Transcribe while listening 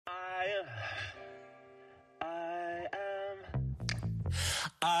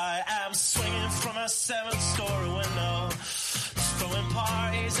I am swinging from a 7-story window, throwing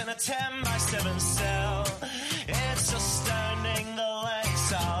parties in a 10-by-7 cell. It's astounding the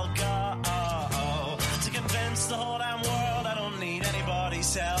lengths I'll go to convince the whole damn world I don't need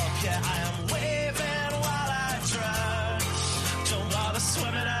anybody's help. Yeah, I am waving while I drown. Don't bother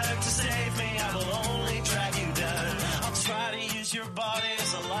swimming out to save me, I will only drag you down. I'll try to use your body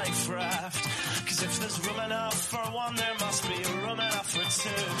as a life raft, 'cause if there's room enough for one, there must be room enough for two.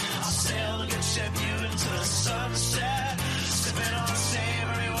 I'll sail the good ship you into the sunset, sipping on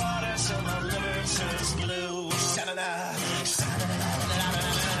savory water till my liver turns blue. Sha-na-na,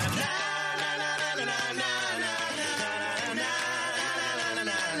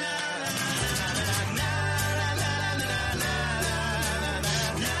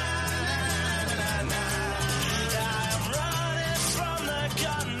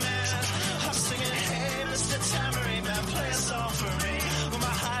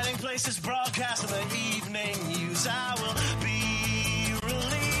 is broadcast in the evening news. I will be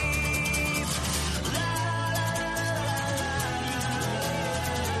relieved. La, la,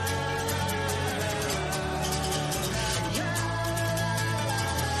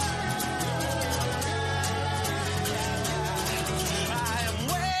 I am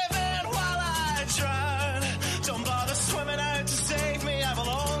waving while I drown. Don't bother swimming out to save me, I will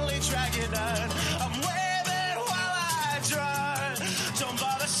only drag you down. I'm waving while I drown. Don't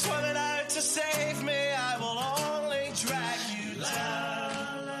bother swimming out to save me, I will only drag you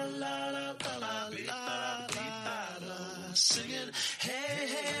down. La, la, la, la, la, la, la, singing, hey,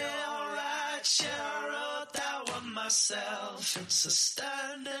 hey, alright, yeah, I wrote that one myself. It's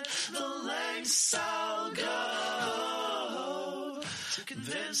astounding the lengths I'll go to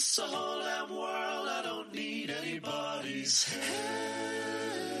convince the whole damn world I don't need anybody's help.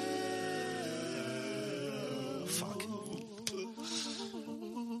 Fuck.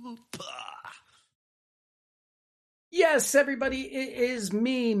 Yes, everybody, it is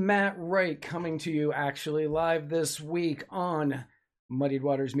me, Matt Wright, coming to you actually live this week on Muddied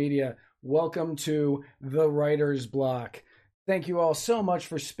Waters Media. Welcome to The Writer's Block. Thank you all so much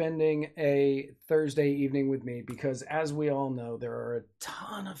for spending a Thursday evening with me, because as we all know, there are a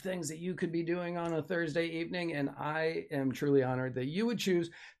ton of things that you could be doing on a Thursday evening, and I am truly honored that you would choose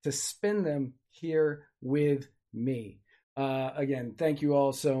to spend them here with me. Again, thank you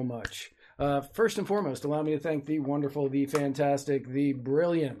all so much. First and foremost, allow me to thank the wonderful, the fantastic, the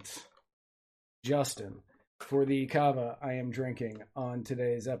brilliant Justin for the kava I am drinking on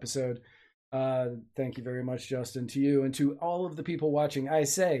today's episode. Thank you very much, Justin, to you and to all of the people watching. I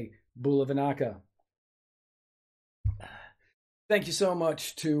say, Bula Vinaka. Thank you so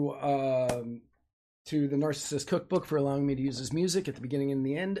much to the Narcissist Cookbook for allowing me to use his music at the beginning and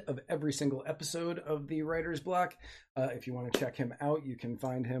the end of every single episode of The Writer's Block. If you want to check him out, you can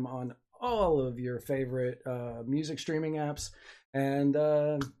find him on all of your favorite music streaming apps. And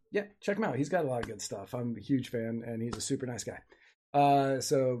yeah, check him out. He's got a lot of good stuff. I'm a huge fan, and he's a super nice guy.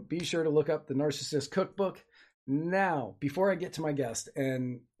 So be sure to look up the Narcissist Cookbook. Now, before I get to my guest,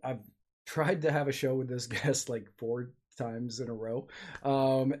 and I've tried to have a show with this guest like 4 times in a row,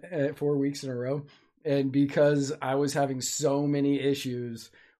 4 weeks in a row. And because I was having so many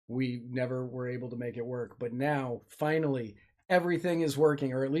issues, we never were able to make it work. But now, finally, everything is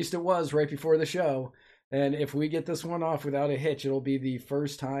working, or at least it was right before the show. And if we get this one off without a hitch, it'll be the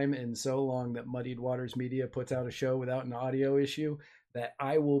first time in so long that Muddied Waters Media puts out a show without an audio issue, that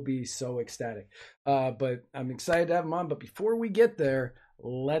I will be so ecstatic. But I'm excited to have him on. But before we get there,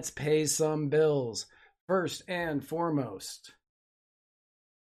 let's pay some bills. First and foremost,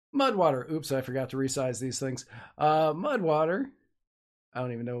 Mudwater. Oops, I forgot to resize these things. Mudwater. I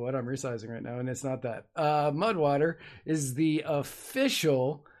don't even know what I'm resizing right now, and it's not that. Mudwater is the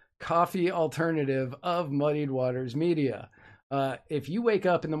official coffee alternative of Muddied Waters Media. If you wake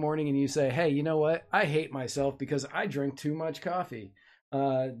up in the morning and you say, hey, you know what? I hate myself because I drink too much coffee.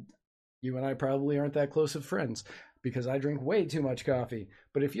 You and I probably aren't that close of friends because I drink way too much coffee.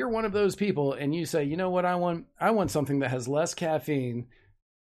 But if you're one of those people and you say, you know what, I want something that has less caffeine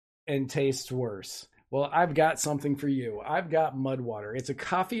and tastes worse. Well, I've got something for you. I've got Mudwater. It's a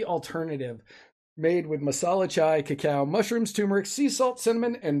coffee alternative made with masala chai, cacao, mushrooms, turmeric, sea salt,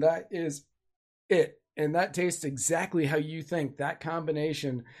 cinnamon, and that is it. And that tastes exactly how you think that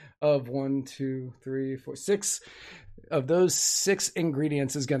combination of 1, 2, 3, 4, 6 of those 6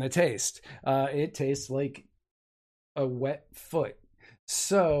 ingredients is going to taste. It tastes like a wet foot.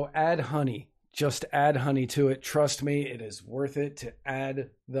 So add honey, just add honey to it. Trust me, it is worth it to add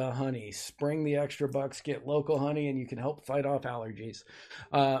the honey. Spring the extra bucks, get local honey, and you can help fight off allergies.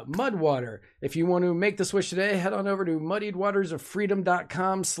 Mud water. If you want to make the switch today, head on over to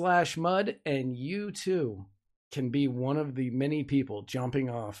muddiedwatersoffreedom.com/mud, and you too can be one of the many people jumping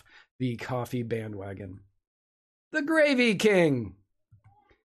off the coffee bandwagon. The Gravy King.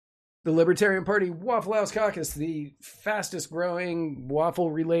 The Libertarian Party Waffle House Caucus, the fastest growing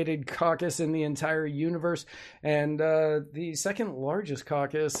waffle related caucus in the entire universe, and the second largest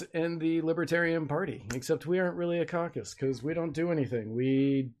caucus in the Libertarian Party, except we aren't really a caucus because we don't do anything.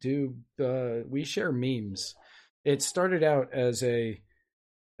 We share memes. It started out as a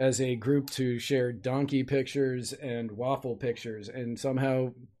group to share donkey pictures and waffle pictures, and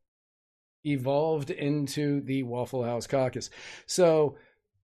somehow evolved into the Waffle House Caucus. So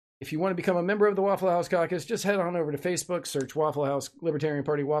if you want to become a member of the Waffle House Caucus, just head on over to Facebook, search Waffle House Libertarian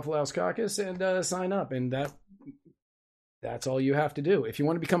Party Waffle House Caucus, and sign up. And that's all you have to do. If you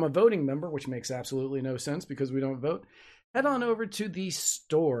want to become a voting member, which makes absolutely no sense because we don't vote, head on over to the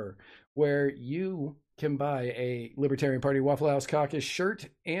store where you can buy a Libertarian Party Waffle House Caucus shirt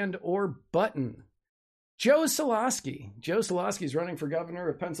and or button. Joe Soloski is running for governor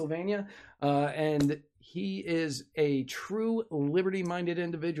of Pennsylvania, and he is a true liberty-minded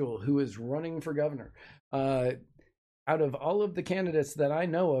individual who is running for governor. Out of all of the candidates that I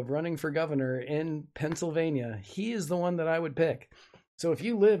know of running for governor in Pennsylvania, he is the one that I would pick. So if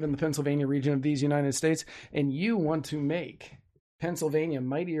you live in the Pennsylvania region of these United States and you want to make Pennsylvania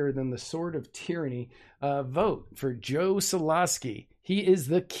mightier than the sword of tyranny, vote for Joe Soloski. He is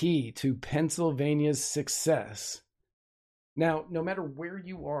the key to Pennsylvania's success. Now, no matter where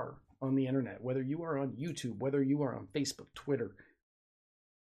you are on the internet, whether you are on YouTube, whether you are on Facebook, Twitter,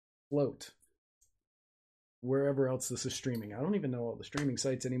 Float, wherever else this is streaming. I don't even know all the streaming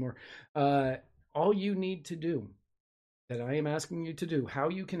sites anymore. All you need to do, that I am asking you to do, how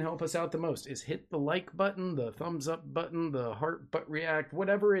you can help us out the most, is hit the like button, the thumbs up button, the heart butt react,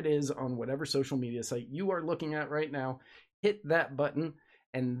 whatever it is on whatever social media site you are looking at right now. Hit that button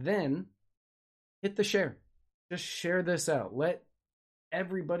and then hit the share. Just share this out. Let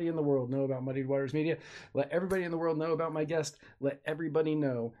everybody in the world know about Muddied Waters Media. Let everybody in the world know about my guest. Let everybody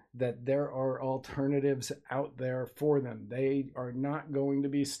know that there are alternatives out there for them. They are not going to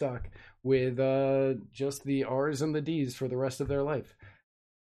be stuck with just the R's and the D's for the rest of their life.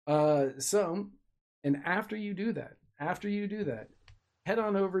 And after you do that, head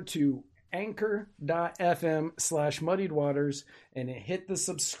on over to anchor.fm/muddiedwaters and hit the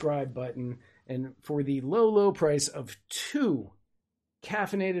subscribe button. And for the low price of 2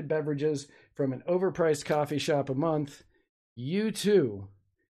 caffeinated beverages from an overpriced coffee shop a month, you too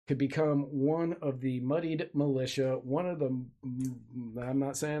could become one of the Muddied Militia, one of the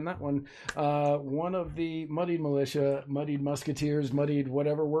Muddied Militia, Muddied Musketeers, Muddied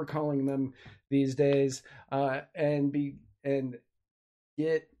whatever we're calling them these days, and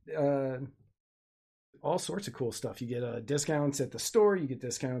get all sorts of cool stuff. You get discounts at the store, you get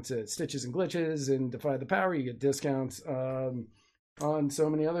discounts at Stitches and Glitches and Defy the Power, you get discounts on so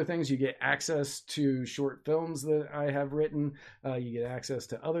many other things. You get access to short films that I have written. You get access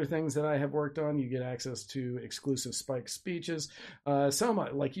to other things that I have worked on. You get access to exclusive Spike speeches. So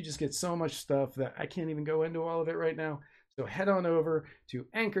much, like, you just get so much stuff that I can't even go into all of it right now. So head on over to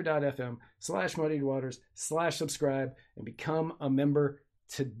anchor.fm/muddiedwaters/subscribe and become a member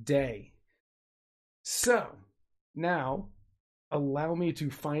today. So now allow me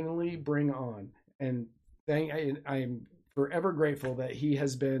to finally bring on, and I am forever grateful that he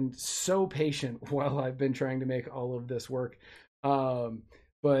has been so patient while I've been trying to make all of this work.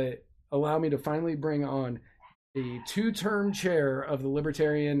 But allow me to finally bring on the 2-term chair of the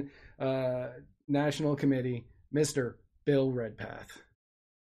Libertarian National Committee, Mr. Bill Redpath.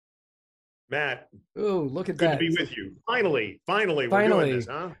 Matt. Oh, look at that. Good to be with you. Finally, we're doing this,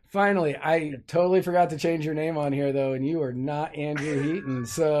 huh? Finally. I totally forgot to change your name on here, though, and you are not Andrew Heaton,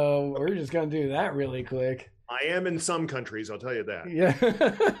 so we're just going to do that really quick. I am in some countries, I'll tell you that.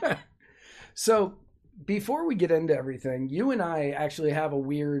 Yeah. So before we get into everything, you and I actually have a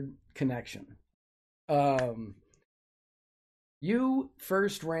weird connection. You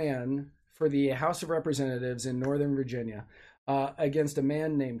first ran for the House of Representatives in Northern Virginia against a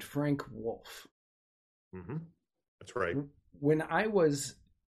man named Frank Wolf. Mm-hmm. That's right. When I was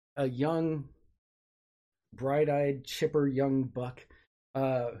a young, bright-eyed, chipper young buck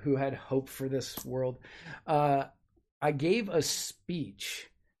who had hope for this world, I gave a speech,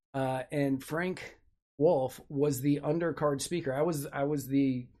 and Frank Wolf was the undercard speaker. I was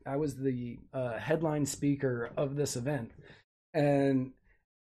the headline speaker of this event, and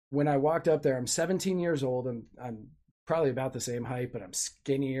when I walked up there, I'm 17 years old, and I'm probably about the same height, but I'm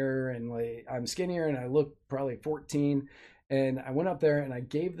skinnier and I look probably 14. And I went up there and I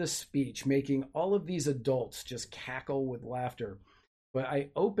gave this speech, making all of these adults just cackle with laughter. But I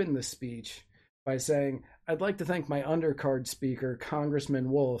opened the speech by saying, I'd like to thank my undercard speaker,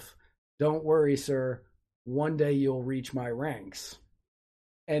 Congressman Wolf. Don't worry, sir. One day you'll reach my ranks.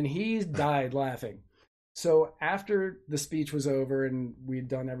 And he died laughing. So after the speech was over and we'd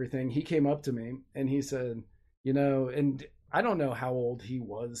done everything, he came up to me and he said, and I don't know how old he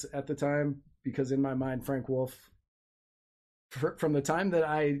was at the time, because in my mind, Frank Wolf, from the time that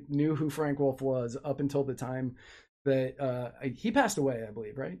I knew who Frank Wolf was up until the time that he passed away, I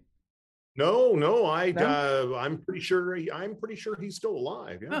believe, right? No, I'm pretty sure he's still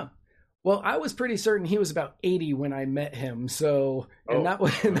alive. Yeah. Oh. Well, I was pretty certain he was about 80 when I met him. So,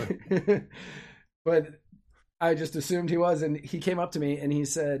 but I just assumed he was. And he came up to me and he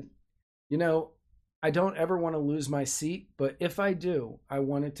said, I don't ever want to lose my seat, but if I do, I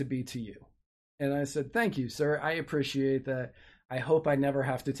want it to be to you. And I said, thank you, sir. I appreciate that. I hope I never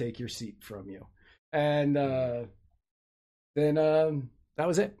have to take your seat from you. And then that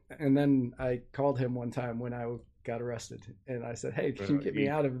was it. And then I called him one time when I got arrested. And I said, hey, can you get me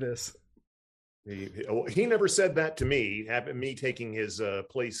out of this? He never said that to me, having me taking his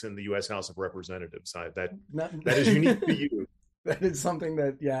place in the U.S. House of Representatives. That is unique to you. That is something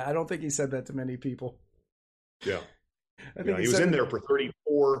that, I don't think he said that to many people. Yeah. I think he was in there for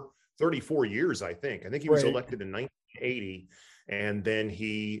 34 years, I think. I think he was elected in 1980, and then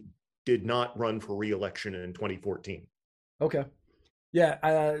he did not run for re-election in 2014. Okay.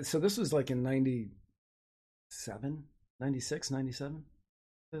 Yeah. So this was like in 97, 96, 97?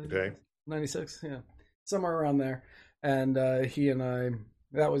 Okay. 96, yeah. Somewhere around there. And he and I,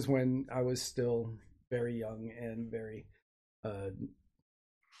 that was when I was still very young and very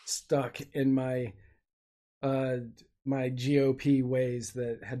stuck in my GOP ways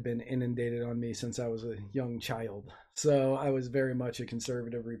that had been inundated on me since I was a young child. So I was very much a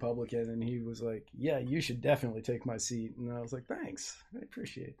conservative Republican, and he was like, yeah, you should definitely take my seat. And I was like, thanks. I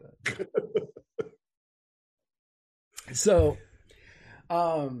appreciate that. So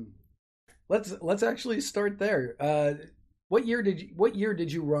let's actually start there. What year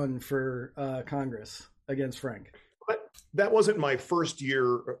did you run for Congress against Frank? That wasn't my first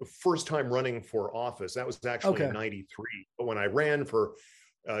time running for office. That was actually in 93. But when I ran for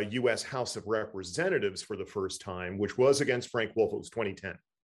U.S. House of Representatives for the first time, which was against Frank Wolf, it was 2010.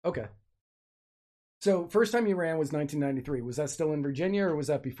 Okay. So first time you ran was 1993. Was that still in Virginia, or was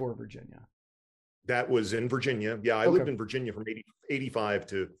that before Virginia? That was in Virginia. Yeah, I lived in Virginia from 85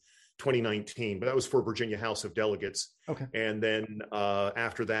 to 2019, but that was for Virginia House of Delegates. Okay. And then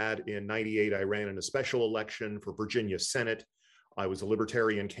after that, in 98, I ran in a special election for Virginia Senate. I was a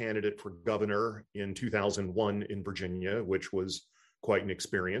Libertarian candidate for governor in 2001 in Virginia, which was quite an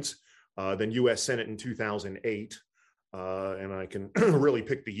experience. Then U.S. Senate in 2008, and I can really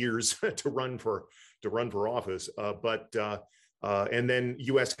pick the years to run for office. And then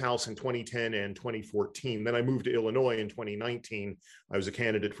U.S. House in 2010 and 2014. Then I moved to Illinois in 2019. I was a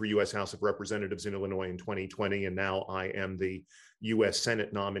candidate for U.S. House of Representatives in Illinois in 2020, and now I am the U.S.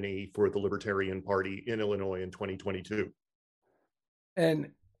 Senate nominee for the Libertarian Party in Illinois in 2022.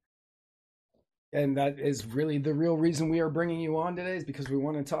 And that is really the real reason we are bringing you on today, is because we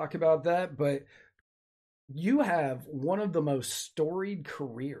want to talk about that. But you have one of the most storied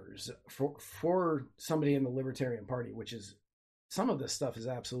careers for somebody in the Libertarian Party, which is, some of this stuff is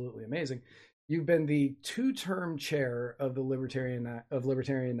absolutely amazing. You've been the 2-term chair of the Libertarian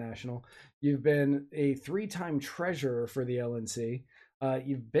National. You've been a 3-time treasurer for the LNC.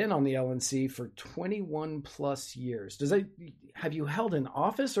 You've been on the LNC for 21 plus years. Have you held an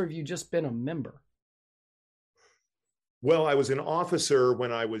office, or have you just been a member? Well, I was an officer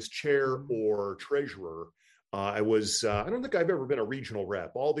when I was chair or treasurer. I don't think I've ever been a regional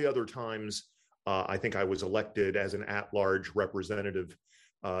rep. All the other times, I think I was elected as an at-large representative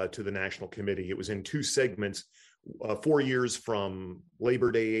to the National Committee. It was in 2 segments, 4 years from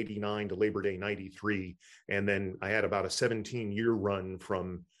Labor Day 89 to Labor Day 93. And then I had about a 17-year run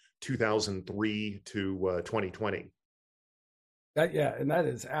from 2003 to 2020. And that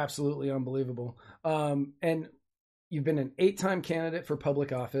is absolutely unbelievable. And you've been an 8-time candidate for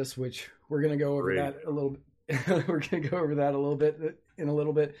public office, which we're going to go over that a little bit. We're going to go over that a little bit in a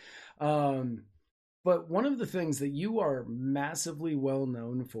little bit. But one of the things that you are massively well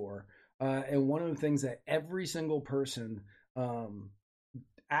known for, and one of the things that every single person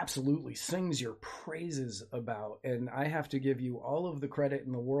absolutely sings your praises about, and I have to give you all of the credit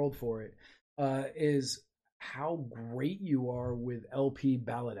in the world for it, is how great you are with LP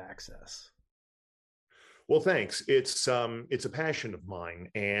ballot access. Well, thanks. It's a passion of mine,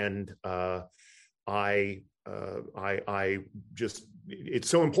 and I just, it's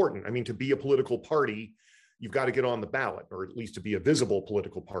so important. I mean, to be a political party, you've got to get on the ballot, or at least to be a visible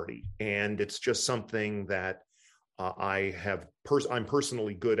political party. And it's just something that I'm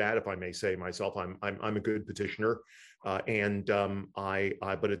personally good at, if I may say myself. I'm a good petitioner, but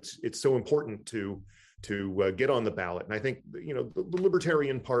it's so important to get on the ballot. And I think, the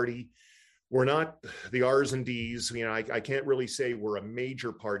Libertarian Party, we're not the R's and D's. I can't really say we're a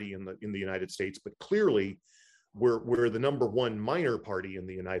major party in the United States, but clearly we're the number one minor party in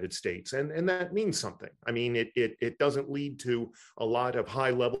the United States, and that means something. I mean, it doesn't lead to a lot of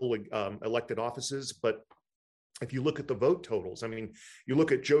high level elected offices, but if you look at the vote totals, I mean, you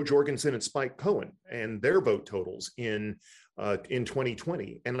look at Jo Jorgensen and Spike Cohen and their vote totals in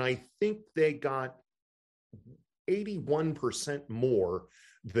 2020, and I think they got 81% more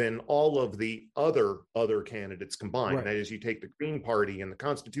than all of the other candidates combined. Right. That is, you take the Green Party and the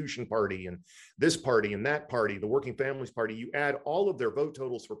Constitution Party and this party and that party, the Working Families Party, you add all of their vote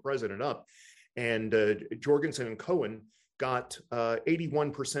totals for president up, and Jorgensen and Cohen got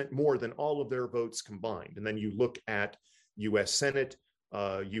 81% more than all of their votes combined. And then you look at U.S. Senate,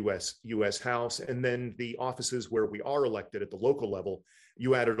 U.S. House, and then the offices where we are elected at the local level,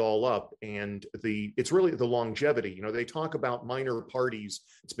 you add it all up, and it's really the longevity. They talk about minor parties.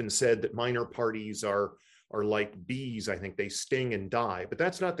 It's been said that minor parties are like bees. I think they sting and die, but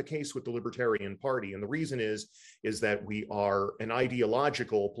that's not the case with the Libertarian Party. And the reason is that we are an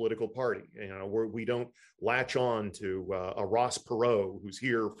ideological political party. We don't latch on to a Ross Perot who's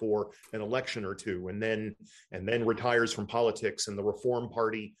here for an election or two and then retires from politics, and the Reform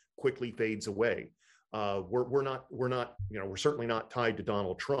Party quickly fades away. We're certainly not tied to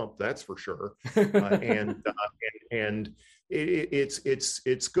Donald Trump, that's for sure. And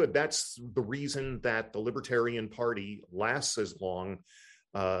it's good. That's the reason that the Libertarian Party lasts as long,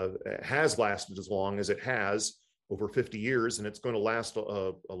 has lasted as long as it has, over 50 years, and it's going to last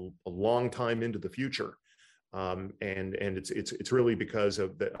a long time into the future. And it's really because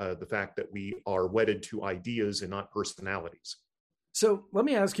of the fact that we are wedded to ideas and not personalities. So let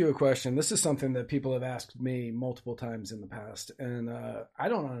me ask you a question. This is something that people have asked me multiple times in the past, and I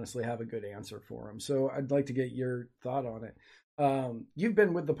don't honestly have a good answer for them. So I'd like to get your thought on it. You've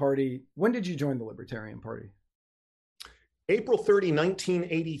been with the party. When did you join the Libertarian Party? April 30,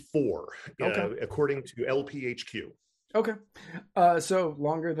 1984, okay. According to LPHQ. Okay. So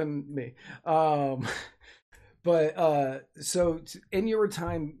longer than me. But so in your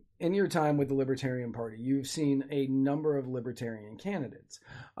time with the Libertarian Party, you've seen a number of Libertarian candidates.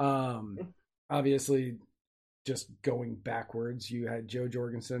 Obviously, just going backwards, you had Jo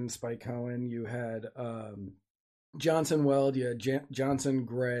Jorgensen, Spike Cohen, you had Johnson Weld, you had Johnson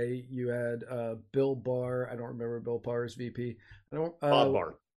Gray, you had Bill Barr. I don't remember Bill Barr's VP. Bob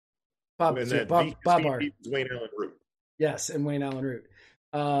Barr. Bob Barr. Wayne Allen Root. Yes, and Wayne Allen Root.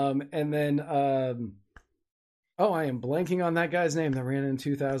 And then I am blanking on that guy's name that ran in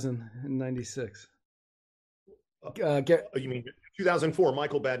 2096. You mean 2004,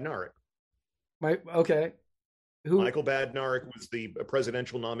 Michael Badnarik. Okay. Michael Badnarik was the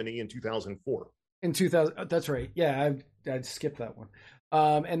presidential nominee in 2004. In 2000, that's right. Yeah, I'd skipped that one.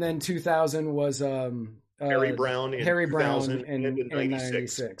 And then 2000 was Harry Brown in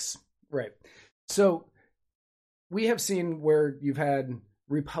 96. Right. So we have seen where you've had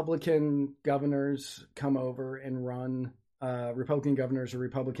Republican governors come over and run, Republican governors or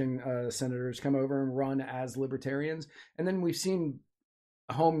Republican senators come over and run as libertarians. And then we've seen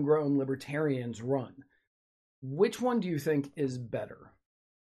homegrown libertarians run. Which one do you think is better?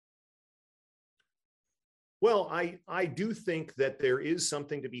 Well, I do think that there is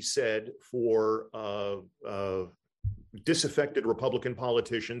something to be said for disaffected Republican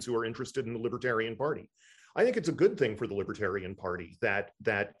politicians who are interested in the Libertarian Party. I think it's a good thing for the Libertarian Party that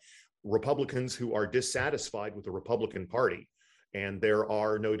Republicans who are dissatisfied with the Republican Party, and there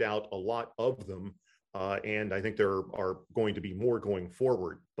are no doubt a lot of them, and I think there are going to be more going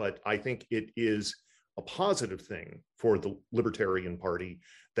forward, but I think it is a positive thing for the Libertarian Party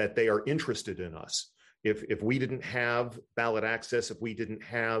that they are interested in us. If we didn't have ballot access, if we didn't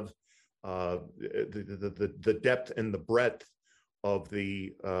have the depth and the breadth of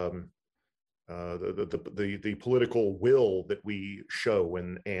the political will that we show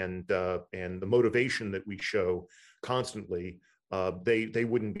and the motivation that we show constantly, they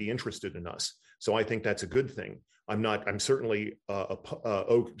wouldn't be interested in us. So I think that's a good thing. I'm certainly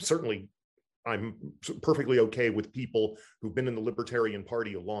certainly I'm perfectly okay with people who've been in the Libertarian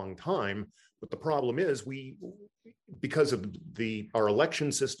Party a long time. But the problem is because of our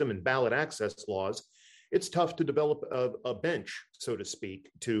election system and ballot access laws, it's tough to develop a bench, so to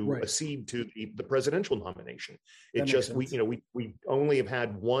speak, to accede to the presidential nomination. It just, we only have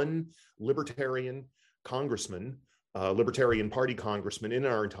had one Libertarian congressman, Libertarian Party congressman in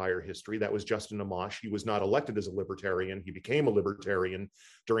our entire history. That was Justin Amash. He was not elected as a Libertarian. He became a Libertarian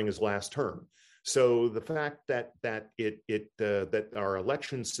during his last term. So the fact that our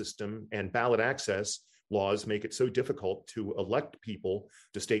election system and ballot access laws make it so difficult to elect people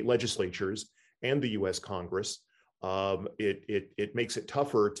to state legislatures and the U.S. Congress, it makes it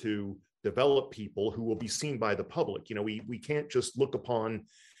tougher to develop people who will be seen by the public. We can't just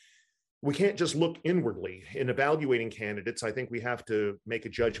look inwardly in evaluating candidates. I think we have to make a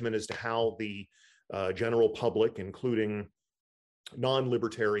judgment as to how the general public, including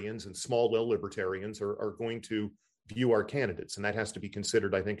non-libertarians and small L libertarians, are going to view our candidates. And that has to be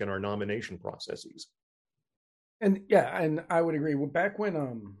considered, I think, in our nomination processes. And I would agree. Back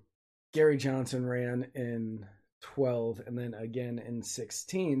when Gary Johnson ran in 12 and then again in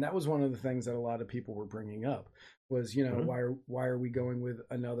 16, that was one of the things that a lot of people were bringing up was, why are we going with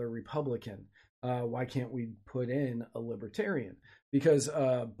another Republican? Why can't we put in a Libertarian? Because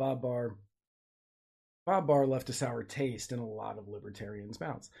Bob Barr left a sour taste in a lot of Libertarians'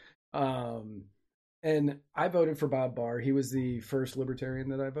 mouths. And I voted for Bob Barr. He was the first Libertarian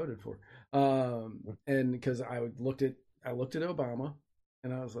that I voted for. And because I looked at Obama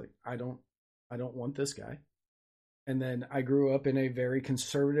and I was like, I don't want this guy. And then I grew up in a very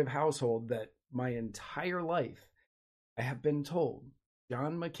conservative household that my entire life I have been told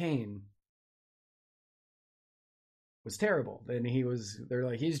John McCain was terrible. And they're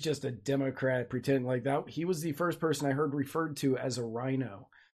like, he's just a Democrat, pretend like that. He was the first person I heard referred to as a rhino.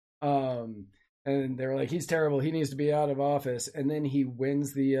 And they're like, he's terrible. He needs to be out of office. And then he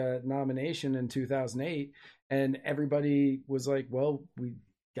wins the nomination in 2008. And everybody was like, well, we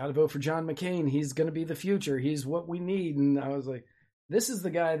got to vote for John McCain. He's going to be the future. He's what we need. And I was like, this is the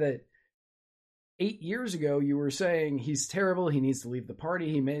guy that 8 years ago you were saying he's terrible. He needs to leave the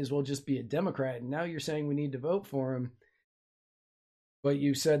party. He may as well just be a Democrat. And now you're saying we need to vote for him. But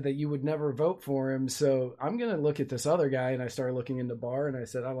you said that you would never vote for him. So I'm going to look at this other guy. And I started looking into Barr and I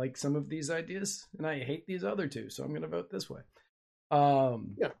said, I like some of these ideas and I hate these other two. So I'm going to vote this way.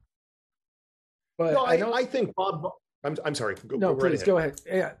 Yeah. But no, I think Bob, I'm sorry. Go ahead.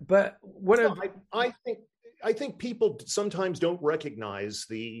 Yeah. But I think people sometimes don't recognize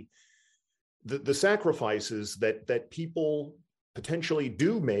the sacrifices that people potentially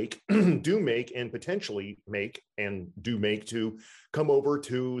do make to come over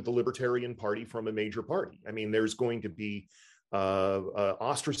to the Libertarian Party from a major party. I mean, there's going to be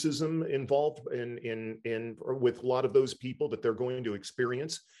ostracism involved with a lot of those people that they're going to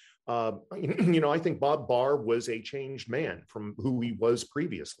experience. I think Bob Barr was a changed man from who he was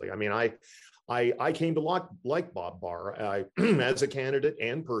previously. I mean, I came to like Bob Barr as a candidate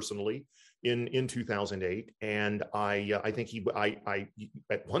and personally in 2008, and I think I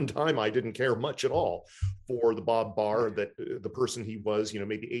at one time I didn't care much at all for the Bob Barr that the person he was,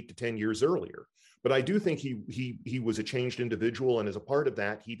 maybe 8 to 10 years earlier. But I do think he was a changed individual, and as a part of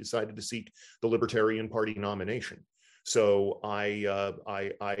that, he decided to seek the Libertarian Party nomination. So I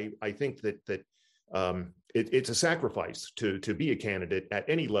think that it's a sacrifice to be a candidate at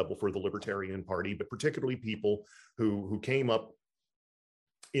any level for the Libertarian Party, but particularly people who came up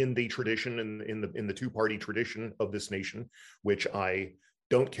in the tradition and in the two-party tradition of this nation, which I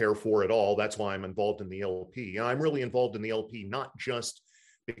don't care for at all. That's why I'm involved in the LP. And I'm really involved in the LP not just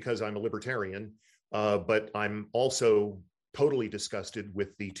because I'm a libertarian, but I'm also totally disgusted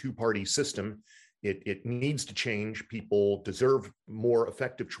with the two-party system. It needs to change. People deserve more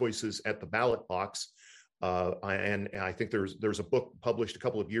effective choices at the ballot box. And I think there's a book published a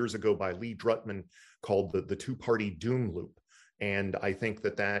couple of years ago by Lee Drutman called the Two-Party Doom Loop. And I think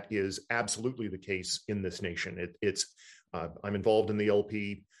that is absolutely the case in this nation. I'm involved in the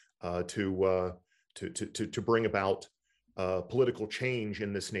LP to bring about political change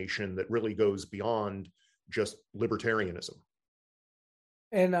in this nation that really goes beyond just libertarianism.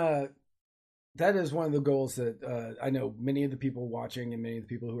 And that is one of the goals that I know many of the people watching and many of the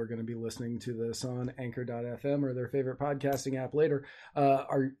people who are going to be listening to this on Anchor.fm or their favorite podcasting app later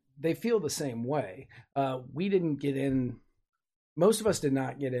they feel the same way. We didn't get in. Most of us did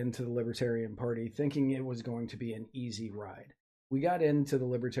not get into the Libertarian Party thinking it was going to be an easy ride. We got into the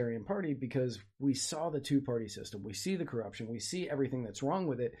Libertarian Party because we saw the two-party system. We see the corruption. We see everything that's wrong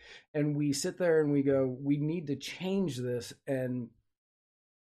with it. And we sit there and we go, we need to change this. And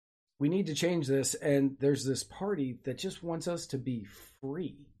we need to change this. And there's this party that just wants us to be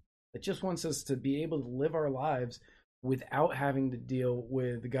free, that just wants us to be able to live our lives without having to deal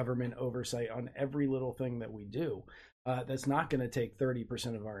with the government oversight on every little thing that we do. That's not going to take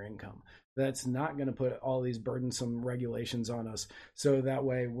 30% of our income. That's not going to put all these burdensome regulations on us. So that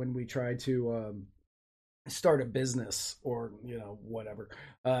way, when we try to start a business or, whatever,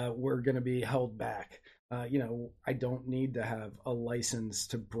 we're going to be held back. I don't need to have a license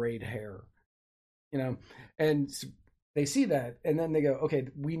to braid hair, and they see that, and then they go, okay,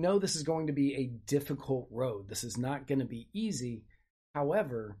 we know this is going to be a difficult road. This is not going to be easy.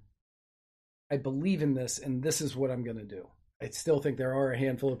 However, I believe in this, and this is what I'm going to do. I still think there are a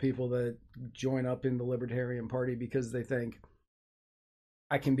handful of people that join up in the Libertarian Party because they think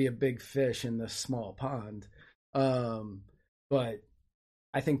I can be a big fish in this small pond. But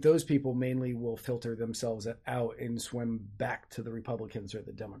I think those people mainly will filter themselves out and swim back to the Republicans or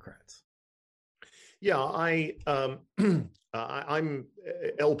the Democrats. Yeah, I'm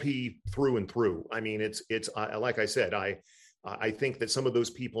LP through and through. I mean, it's like I said, I think that some of those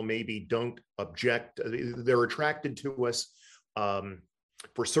people maybe don't object. They're attracted to us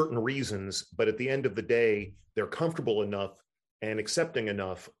for certain reasons, but at the end of the day, they're comfortable enough and accepting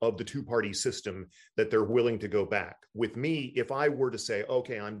enough of the two-party system that they're willing to go back. With me, if I were to say,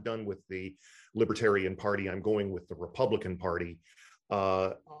 okay, I'm done with the Libertarian Party, I'm going with the Republican Party,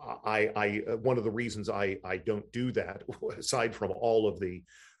 one of the reasons I don't do that, aside from all of the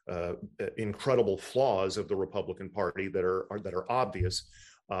incredible flaws of the Republican Party that are obvious,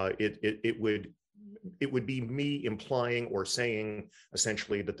 it would be me implying or saying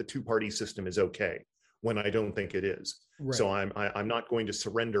essentially that the two-party system is okay when I don't think it is. Right. So I'm not going to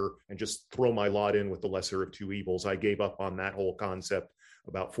surrender and just throw my lot in with the lesser of two evils. I gave up on that whole concept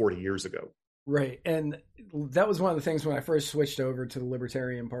about 40 years ago. Right. And that was one of the things when I first switched over to the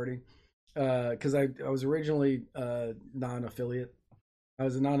Libertarian Party, because I was originally non-affiliate. I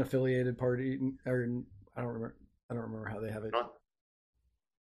was a non-affiliated party, or I don't remember how they have it.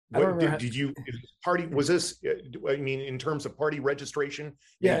 Was this, I mean, in terms of party registration,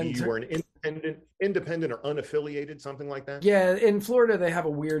 maybe you were an independent or unaffiliated, something like that? Yeah, in Florida, they have a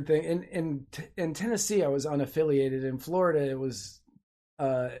weird thing. In Tennessee, I was unaffiliated. In Florida, it was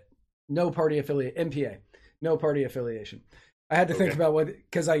no party affiliate, NPA, no party affiliation. I had to think about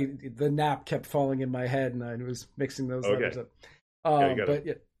because the nap kept falling in my head and I was mixing those letters up. But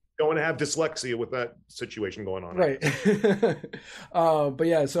yeah. Don't want to have dyslexia with that situation going on. Right. But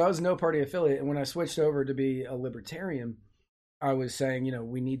yeah, so I was no party affiliate. And when I switched over to be a libertarian, I was saying,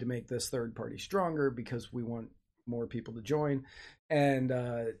 we need to make this third party stronger because we want more people to join. And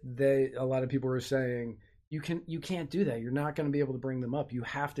a lot of people were saying, you can't do that. You're not going to be able to bring them up. You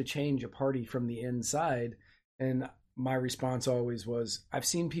have to change a party from the inside. And my response always was, I've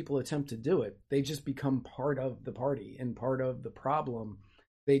seen people attempt to do it. They just become part of the party and part of the problem.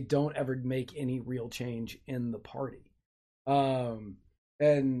 They don't ever make any real change in the party.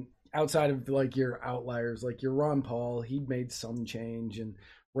 And outside of like your outliers, like your Ron Paul, he made some change, and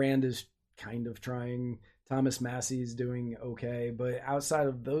Rand is kind of trying. Thomas Massey's doing okay, but outside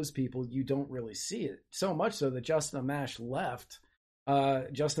of those people, you don't really see it. So much so that Justin Amash left.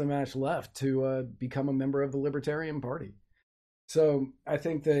 To become a member of the Libertarian Party. So I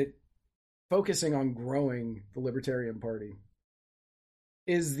think that focusing on growing the Libertarian Party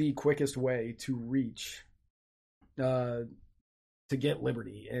is the quickest way to reach, to get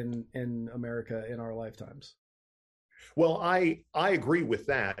liberty in America in our lifetimes. Well, I agree with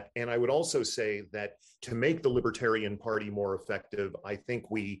that. And I would also say that to make the Libertarian Party more effective, I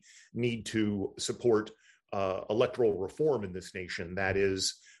think we need to support electoral reform in this nation. That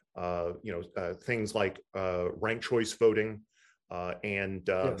is, things like ranked choice voting.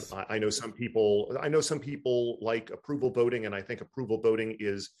 Yes. I know some people like approval voting, and I think approval voting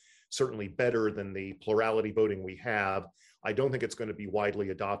is certainly better than the plurality voting we have. I don't think it's going to be widely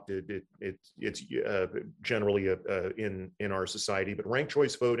adopted. It's generally in our society, but ranked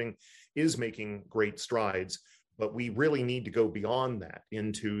choice voting is making great strides. But we really need to go beyond that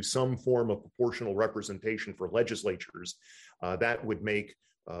into some form of proportional representation for legislatures. That would make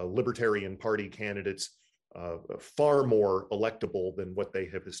Libertarian Party candidates far more electable than what they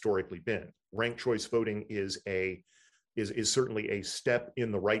have historically been. Ranked choice voting is certainly a step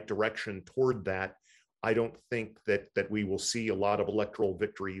in the right direction toward that. I don't think that we will see a lot of electoral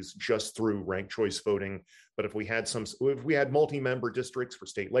victories just through ranked choice voting. But if we had multi-member districts for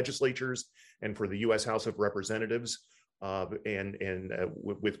state legislatures and for the U.S. House of Representatives,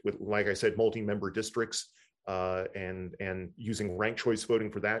 with like I said, multi-member districts and using ranked choice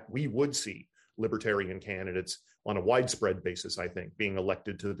voting for that, we would see libertarian candidates on a widespread basis, I think, being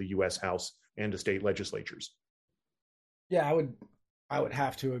elected to the U.S. House and to state legislatures. Yeah, I would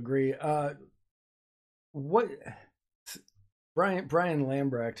have to agree. What Brian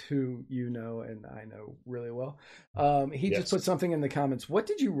Lambrecht, who you know and I know really well, he Yes. just put something in the comments. What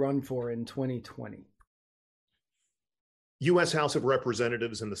did you run for in 2020? U.S. House of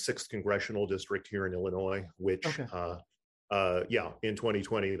Representatives in the 6th Congressional District here in Illinois, which, Okay. in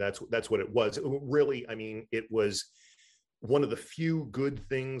 2020, that's what it was. Really, I mean, it was one of the few good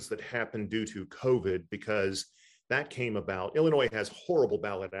things that happened due to COVID, because that came about. Illinois has horrible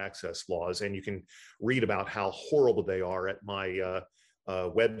ballot access laws, and you can read about how horrible they are at my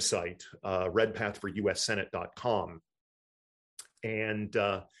website, redpathforussenate.com. And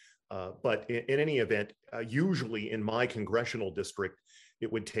but in any event, usually in my congressional district,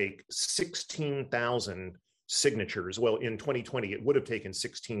 it would take 16,000 signatures. Well, in 2020, it would have taken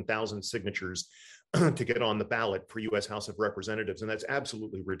 16,000 signatures to get on the ballot for U.S. House of Representatives. And that's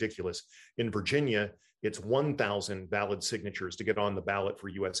absolutely ridiculous. In Virginia, it's 1,000 valid signatures to get on the ballot for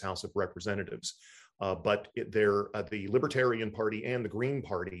U.S. House of Representatives. But the Libertarian Party and the Green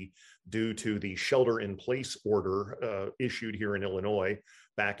Party, due to the shelter-in-place order issued here in Illinois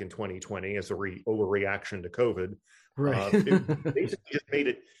back in 2020 as a overreaction to COVID, Right.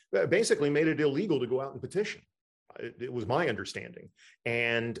 it basically made it illegal to go out and petition. It was my understanding.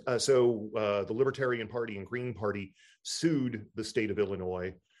 And so the Libertarian Party and Green Party sued the state of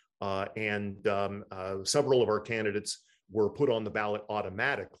Illinois, and several of our candidates were put on the ballot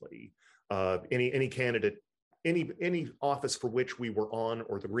automatically. Any candidate, any office for which we were on,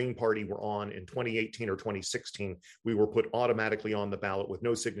 or the Green Party were on in 2018 or 2016, we were put automatically on the ballot with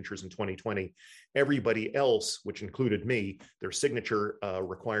no signatures in 2020. Everybody else, which included me, their signature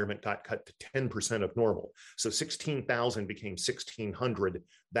requirement got cut to 10% of normal. So 16,000 became 1,600.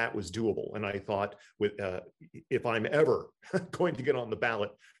 That was doable. And I thought, if I'm ever going to get on the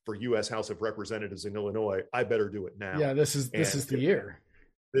ballot for U.S. House of Representatives in Illinois, I better do it now. Yeah, this is the year.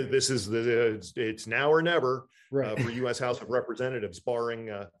 It's now or never, right, for U.S. House of Representatives,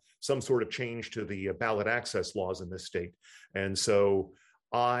 barring some sort of change to the ballot access laws in this state. And so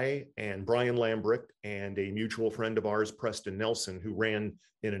I and Brian Lambrecht and a mutual friend of ours, Preston Nelson, who ran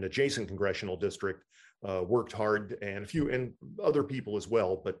in an adjacent congressional district, worked hard, and a few and other people as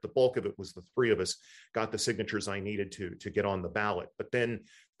well, but the bulk of it was the three of us got the signatures I needed to get on the ballot. But then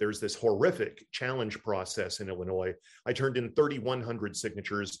there's this horrific challenge process in Illinois. I turned in 3,100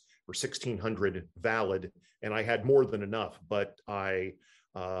 signatures for 1,600 valid, and I had more than enough. But I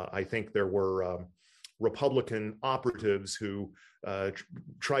think there were Republican operatives who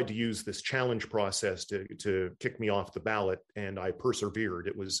tried to use this challenge process to kick me off the ballot, and I persevered.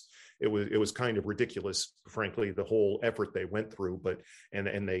 It was kind of ridiculous, frankly, the whole effort they went through. But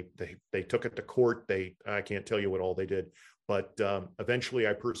and they took it to court. I can't tell you what all they did. But eventually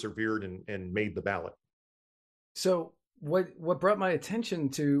I persevered and made the ballot. So what brought my attention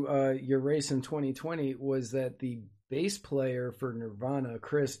to your race in 2020 was that the bass player for Nirvana,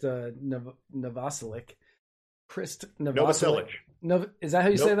 Krist Novoselic. Is that how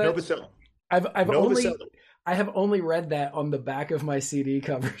you say that? Novoselic. I have only read that on the back of my CD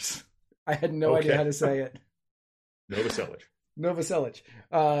covers. I had no idea how to say it. Novoselic.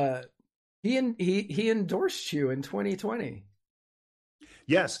 He endorsed you in 2020.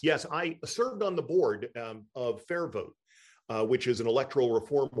 Yes. I served on the board of Fair Vote, which is an electoral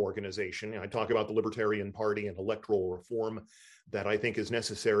reform organization. I talk about the Libertarian Party and electoral reform that I think is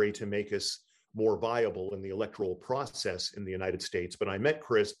necessary to make us more viable in the electoral process in the United States. But I met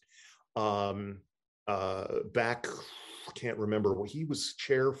Chris back, I can't remember what he was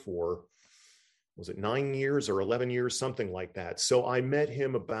chair for. Was it 9 years or 11 years, something like that? So I met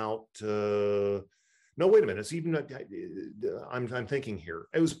him about, no, wait a minute. It's even, I'm thinking here.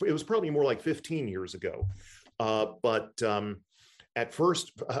 It was probably more like 15 years ago. But at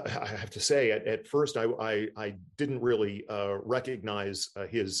first, I have to say, at first, I didn't really recognize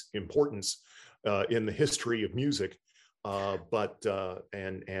his importance in the history of music. But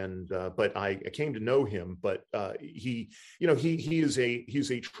I came to know him. But he's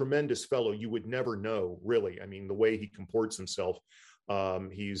a tremendous fellow. You would never know, really. I mean, the way he comports himself.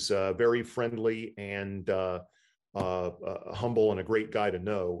 He's very friendly and humble and a great guy to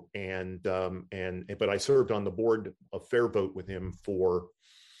know. But I served on the board of Fair Vote with him for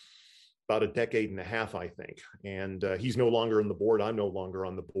about a decade and a half, I think. And he's no longer on the board. I'm no longer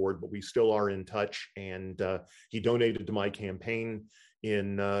on the board, but we still are in touch. And he donated to my campaign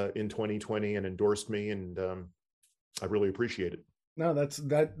in 2020 and endorsed me. And I really appreciate it. No, that's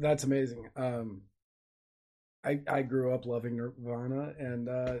amazing. I grew up loving Nirvana, and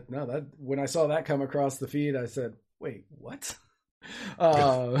no, that when I saw that come across the feed, I said, "Wait, what?"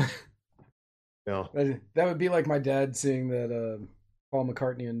 Uh, Yeah. that would be like my dad seeing that Paul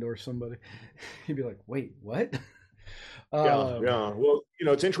McCartney endorsed somebody. He'd be like, "Wait, what?" Yeah, yeah. Well,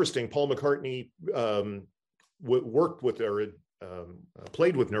 it's interesting. Paul McCartney worked with or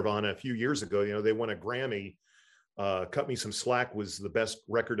played with Nirvana a few years ago. They won a Grammy. Cut Me Some Slack was the best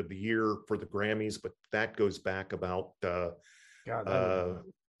record of the year for the Grammys, but that goes back about God,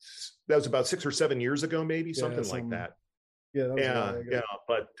 that was about 6 or 7 years ago, maybe something like that. Yeah, that was a while ago. Yeah.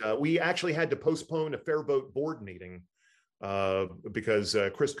 But we actually had to postpone a Fair Vote board meeting because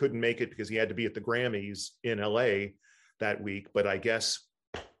Chris couldn't make it because he had to be at the Grammys in LA that week. But I guess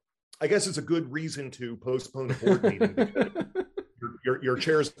it's a good reason to postpone a board meeting because your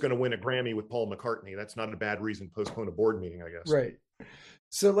chair is going to win a Grammy with Paul McCartney. That's not a bad reason to postpone a board meeting, I guess. Right.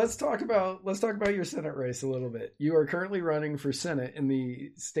 So let's talk about your Senate race a little bit. You are currently running for Senate in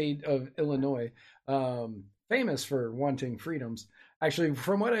the state of Illinois, famous for wanting freedoms. Actually,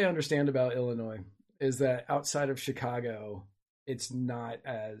 from what I understand about Illinois, is that outside of Chicago, it's not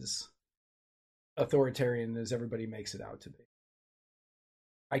as authoritarian as everybody makes it out to be.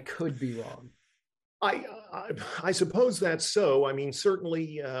 I could be wrong. I suppose that's so. I mean,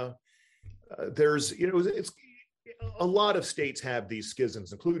 certainly there's, it's a lot of states have these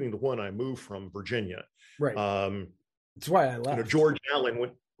schisms, including the one I moved from, Virginia. Right. That's why I left. George Allen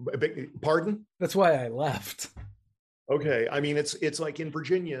went. Pardon? That's why I left. Okay. I mean, it's like in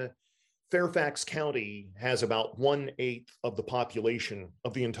Virginia, Fairfax County has about 1/8 of the population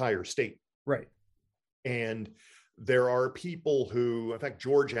of the entire state. Right. And there are people who, in fact,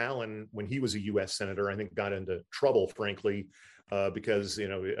 George Allen, when he was a U.S. Senator, I think got into trouble, frankly, because,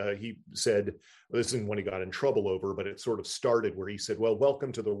 he said, well, this isn't when he got in trouble over, but it sort of started where he said, well,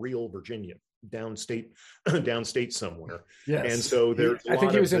 welcome to the real Virginia, downstate somewhere. Yes. And so I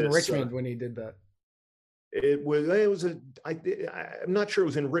think he was in Richmond when he did that. I'm not sure it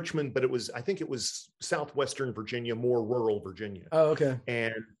was in Richmond, but I think it was southwestern Virginia, more rural Virginia. Oh, okay.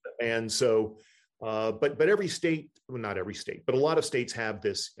 And so, but every state, well, not every state, but a lot of states have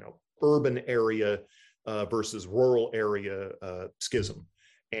this, urban area versus rural area schism.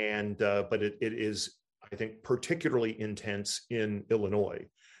 And, but it is, I think, particularly intense in Illinois,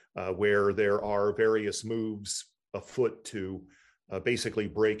 where there are various moves afoot to basically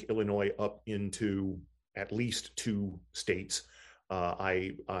break Illinois up into at least 2 states.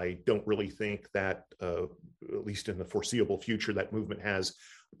 I don't really think that, at least in the foreseeable future, that movement has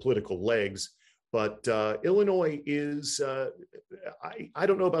political legs. But Illinois is, I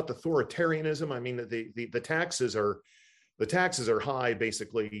don't know about the authoritarianism. I mean, the taxes are high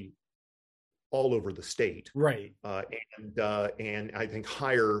basically all over the state, right? And I think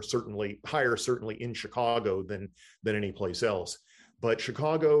higher certainly in Chicago than any place else. But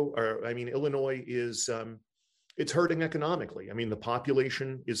Illinois is it's hurting economically. I mean, the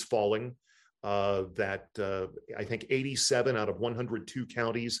population is falling. I think 87 out of 102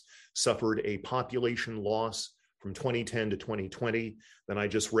 counties suffered a population loss from 2010 to 2020. Then I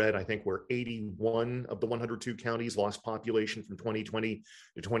just read, I think where 81 of the 102 counties lost population from 2020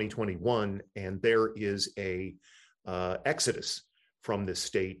 to 2021. And there is a exodus from this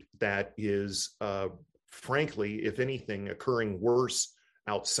state that is, frankly, if anything, occurring worse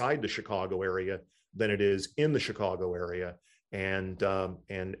outside the Chicago area than it is in the Chicago area. And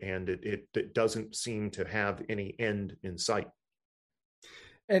it doesn't seem to have any end in sight.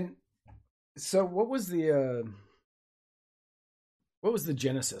 And so what was the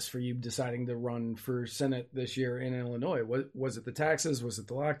genesis for you deciding to run for Senate this year in Illinois? Was it the taxes? Was it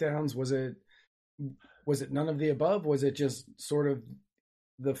the lockdowns? Was it none of the above? Was it just sort of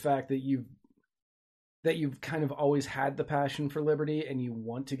the fact that you've kind of always had the passion for liberty and you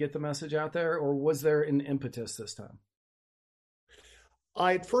want to get the message out there? Or was there an impetus this time?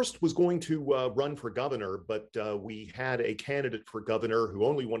 I at first was going to run for governor, but we had a candidate for governor who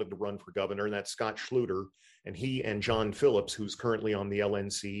only wanted to run for governor, and that's Scott Schluter. And he and John Phillips, who's currently on the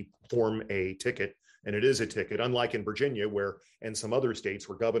LNC, form a ticket. And it is a ticket, unlike in Virginia, and some other states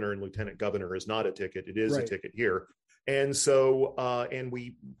where governor and lieutenant governor is not a ticket. It is a ticket here. And so,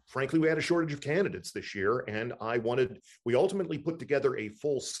 we had a shortage of candidates this year. And we ultimately put together a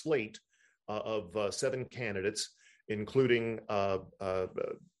full slate of 7 candidates, including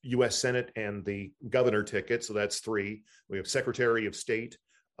U.S. Senate and the governor ticket. So that's 3. We have Secretary of State,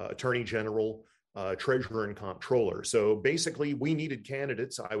 Attorney General, Treasurer, and Comptroller. So basically, we needed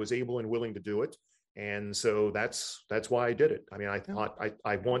candidates. I was able and willing to do it. And so that's why I did it. I mean, I thought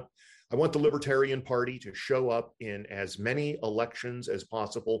I want the Libertarian Party to show up in as many elections as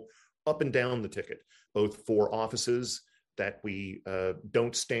possible up and down the ticket, both for offices that we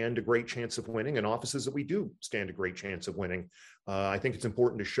don't stand a great chance of winning and offices that we do stand a great chance of winning. I think it's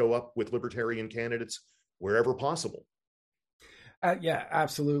important to show up with libertarian candidates wherever possible. Yeah,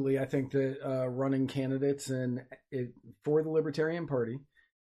 absolutely. I think that running candidates for the Libertarian Party,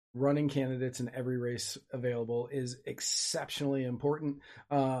 running candidates in every race available is exceptionally important.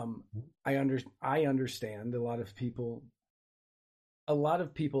 I understand a lot of people,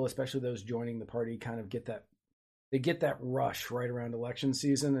 especially those joining the party, kind of get that rush right around election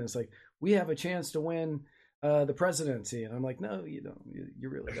season, and it's like, we have a chance to win the presidency, and I'm like, no, you don't. You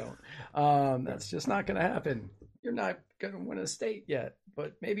really don't. That's just not going to happen. You're not going to win a state yet,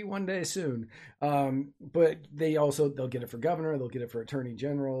 but maybe one day soon. But they'll get it for governor, they'll get it for attorney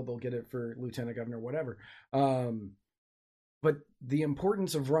general, they'll get it for lieutenant governor, whatever. But the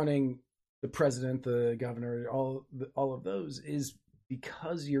importance of running the president, the governor, all of those is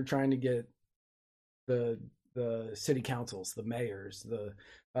because you're trying to get the city councils, the mayors, the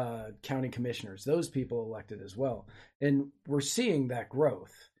county commissioners, those people elected as well. And we're seeing that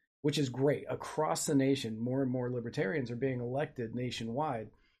growth, which is great. Across the nation, more and more libertarians are being elected nationwide.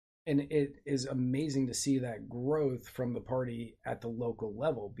 And it is amazing to see that growth from the party at the local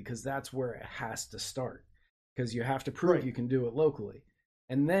level, because that's where it has to start. Because you have to prove you can do it locally.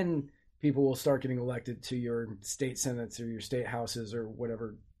 And then people will start getting elected to your state senates or your state houses or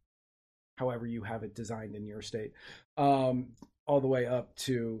whatever, however you have it designed in your state, all the way up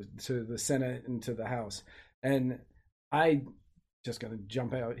to the Senate and to the House. And I just going to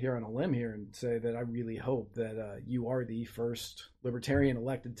jump out here on a limb here and say that I really hope that you are the first libertarian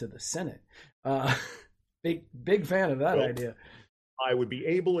elected to the Senate. Big fan of that idea. I would be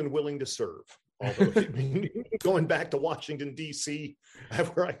able and willing to serve. Although going back to Washington, D.C.,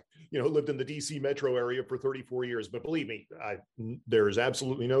 where I lived in the D.C. metro area for 34 years. But believe me, there is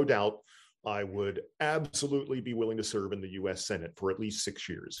absolutely no doubt I would absolutely be willing to serve in the U.S. Senate for at least 6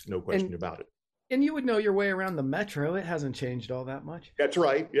 years. No question about it. And you would know your way around the metro. It hasn't changed all that much. That's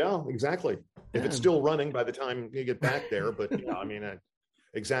right. Yeah, exactly. If it's still running by the time you get back there. But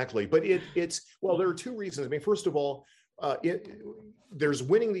exactly. But there are two reasons. I mean, first of all, there's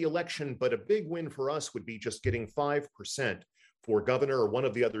winning the election, but a big win for us would be just getting 5% for governor or one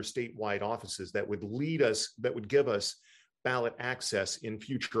of the other statewide offices that would give us ballot access in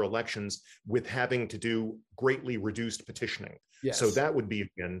future elections with having to do greatly reduced petitioning. Yes. So that would be a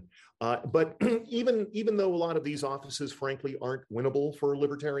win. But even though a lot of these offices, frankly, aren't winnable for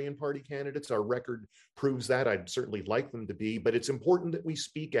Libertarian Party candidates, our record proves that. I'd certainly like them to be, but it's important that we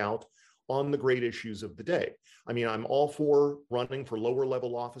speak out on the great issues of the day. I mean, I'm all for running for lower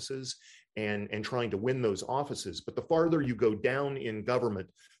level offices and trying to win those offices. But the farther you go down in government,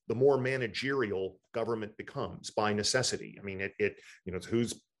 the more managerial government becomes by necessity. I mean, it's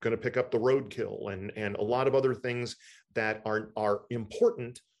who's going to pick up the roadkill and a lot of other things that are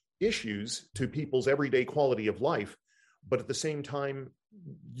important issues to people's everyday quality of life. But at the same time,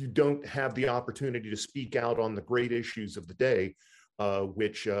 you don't have the opportunity to speak out on the great issues of the day,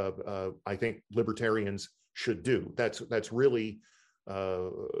 which I think libertarians should do. That's really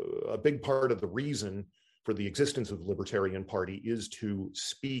a big part of the reason for the existence of the Libertarian Party is to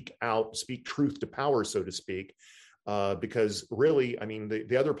speak out, speak truth to power, so to speak, because really, I mean,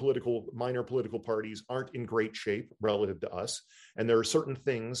 the other minor political parties aren't in great shape relative to us. And there are certain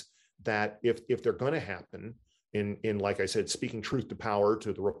things that if they're going to happen, in like I said, speaking truth to power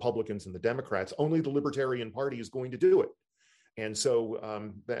to the Republicans and the Democrats, only the Libertarian Party is going to do it. And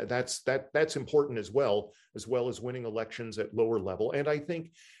so that's important as well as winning elections at lower level. And I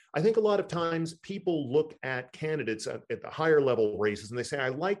think a lot of times people look at candidates at the higher level races and they say, I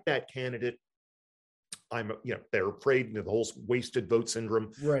like that candidate. They're afraid of the whole wasted vote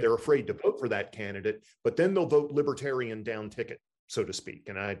syndrome. Right. They're afraid to vote for that candidate, but then they'll vote libertarian down ticket, so to speak.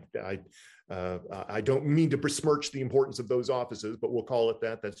 And I don't mean to besmirch the importance of those offices, but we'll call it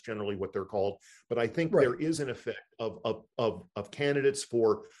that. That's generally what they're called. But I think there is an effect of candidates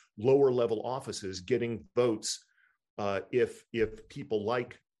for lower level offices getting votes if people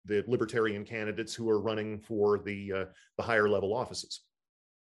like the libertarian candidates who are running for the higher level offices.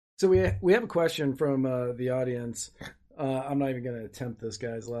 So we have a question from the audience. I'm not even going to attempt this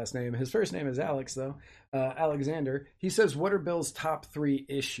guy's last name. His first name is Alex, though. Alexander. He says, what are Bill's top 3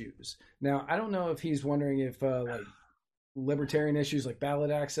 issues? Now, I don't know if he's wondering if like libertarian issues like ballot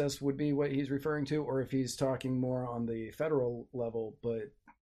access would be what he's referring to, or if he's talking more on the federal level. But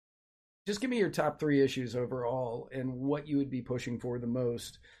just give me your top 3 issues overall and what you would be pushing for the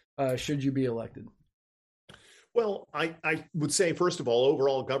most should you be elected. Well, I would say, first of all,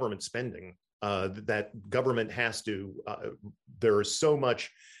 overall government spending, that government has to, there is so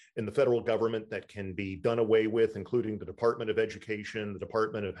much in the federal government that can be done away with, including the Department of Education, the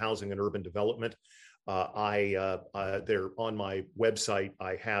Department of Housing and Urban Development. There on my website,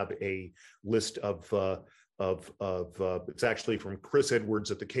 I have a list of it's actually from Chris Edwards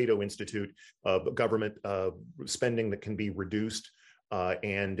at the Cato Institute of government spending that can be reduced,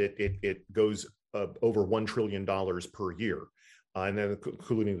 and it goes over $1 trillion per year. And then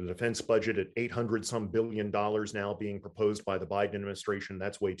including the defense budget at $800 billion now being proposed by the Biden administration.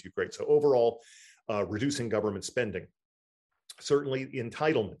 That's way too great. So overall, reducing government spending. Certainly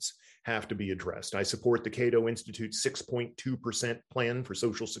entitlements have to be addressed. I support the Cato Institute's 6.2% plan for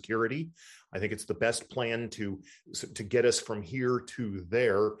Social Security. I think it's the best plan to get us from here to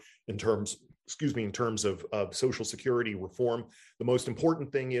there in terms of Social Security reform. The most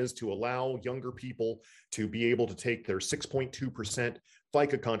important thing is to allow younger people to be able to take their 6.2%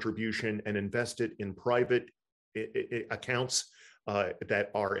 FICA contribution and invest it in private accounts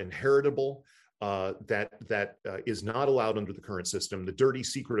that are inheritable. That is not allowed under the current system. The dirty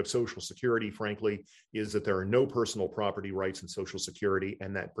secret of Social Security, frankly, is that there are no personal property rights in Social Security,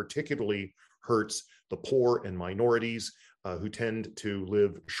 and that particularly hurts the poor and minorities who tend to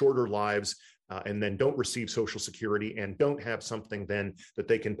live shorter lives and then don't receive Social Security and don't have something then that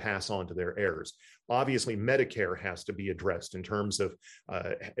they can pass on to their heirs. Obviously, Medicare has to be addressed in terms of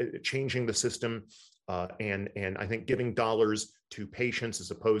changing the system and I think giving dollars to patients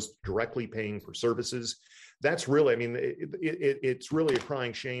as opposed to directly paying for services. That's really, I mean, it's really a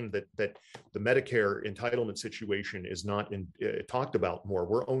crying shame that the Medicare entitlement situation is not talked about more.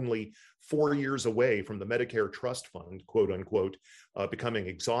 We're only 4 years away from the Medicare Trust Fund, quote unquote, becoming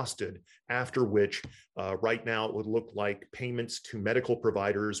exhausted, after which right now it would look like payments to medical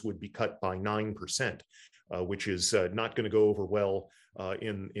providers would be cut by 9%, which is not going to go over well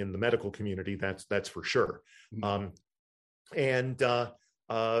in the medical community. That's for sure. And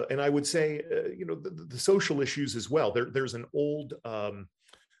I would say, the social issues as well. There's an old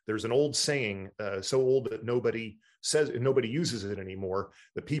saying, so old that nobody uses it anymore,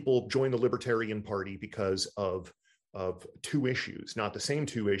 that people join the Libertarian Party because of two issues, not the same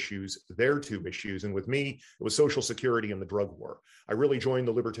two issues, their two issues. And with me, it was Social Security and the drug war. I really joined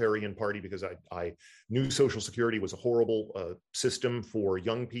the Libertarian Party because I knew Social Security was a horrible system for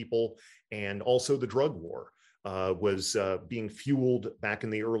young people, and also the drug war was being fueled back in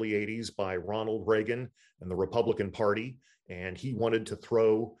the early 80s by Ronald Reagan and the Republican Party. And he wanted to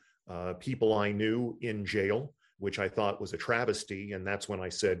throw people I knew in jail, which I thought was a travesty. And that's when I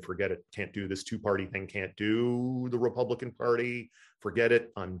said, forget it, can't do this two-party thing, can't do the Republican Party, forget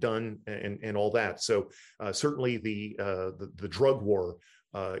it, I'm done, and all that. So certainly the drug war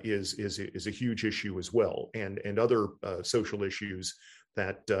is a huge issue as well, and other social issues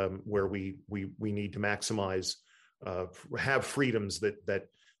that where we need to maximize, have freedoms that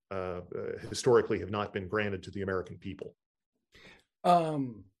historically have not been granted to the American people.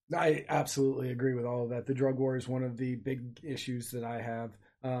 I absolutely agree with all of that. The drug war is one of the big issues that I have.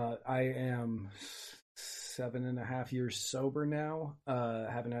 I am 7.5 years sober now.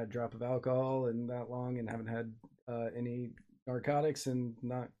 Haven't had a drop of alcohol in that long, and haven't had any narcotics in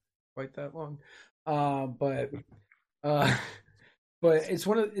not quite that long. But it's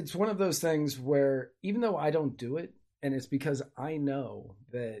one of those things where, even though I don't do it, and it's because I know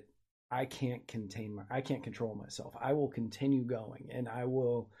that I can't control myself, I will continue going, and I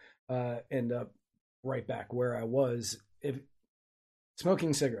will end up right back where I was. If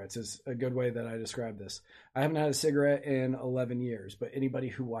smoking cigarettes is a good way that I describe this. I haven't had a cigarette in 11 years, but anybody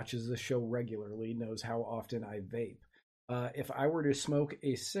who watches the show regularly knows how often I vape. If I were to smoke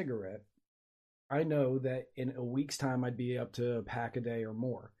a cigarette, I know that in a week's time I'd be up to a pack a day or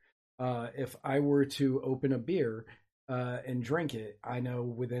more. If I were to open a beer and drink it, I know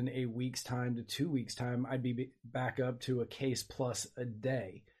within a week's time to 2 weeks' time I'd be back up to a case plus a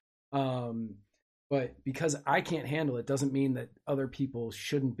day. But because I can't handle it doesn't mean that other people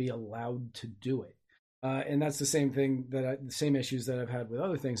shouldn't be allowed to do it. And that's the same thing the same issues that I've had with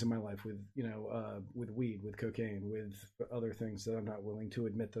other things in my life, with with weed, with cocaine, with other things that I'm not willing to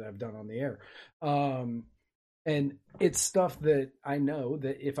admit that I've done on the air. And it's stuff that I know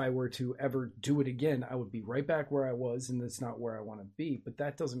that if I were to ever do it again, I would be right back where I was, and that's not where I want to be. But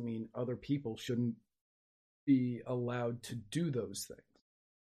that doesn't mean other people shouldn't be allowed to do those things.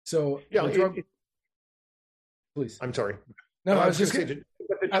 So yeah, please. I'm sorry. No, I was just going to say,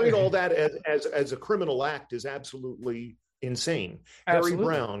 to treat all that as a criminal act is absolutely insane. Absolutely. Harry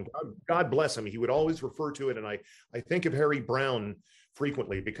Brown, God bless him, he would always refer to it, and I think of Harry Brown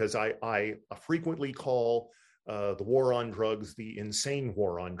frequently because I frequently call the war on drugs, the insane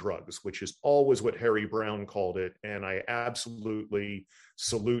war on drugs, which is always what Harry Browne called it. And I absolutely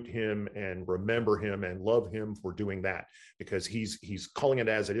salute him and remember him and love him for doing that, because he's calling it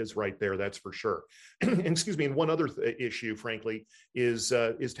as it is right there. That's for sure. Excuse me. And one other issue, frankly, is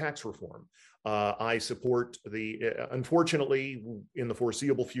tax reform. I support unfortunately, in the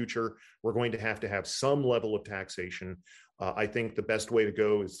foreseeable future, we're going to have some level of taxation. I think the best way to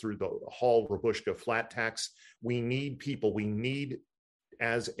go is through the Hall-Rabushka flat tax. We need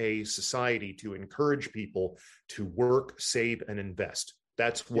as a society to encourage people to work, save, and invest.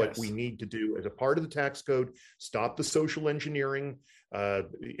 That's what we need to do as a part of the tax code. Stop the social engineering,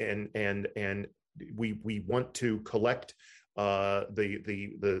 and we want to collect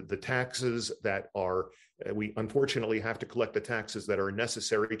the taxes that are. We unfortunately have to collect the taxes that are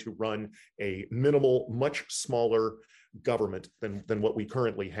necessary to run a minimal, much smaller government than what we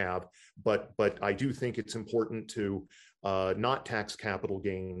currently have. But I do think it's important to not tax capital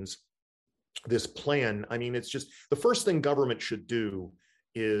gains. This plan, I mean, it's just the first thing government should do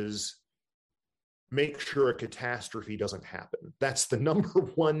is make sure a catastrophe doesn't happen. That's the number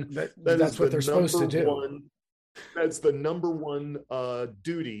one. That's what they're supposed to do. That's the number one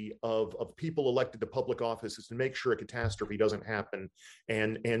duty of people elected to public office, is to make sure a catastrophe doesn't happen,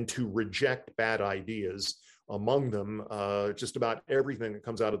 and to reject bad ideas. Among them, just about everything that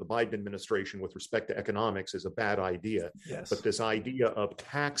comes out of the Biden administration with respect to economics is a bad idea. Yes. But this idea of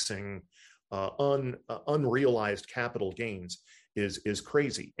taxing unrealized capital gains is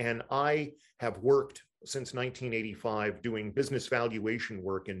crazy. And I have worked since 1985 doing business valuation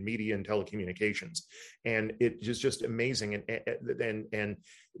work in media and telecommunications, and it is just amazing. And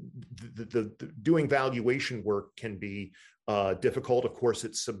the doing valuation work can be difficult. Of course,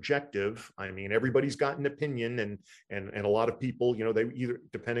 it's subjective. I mean, everybody's got an opinion, and a lot of people, they either,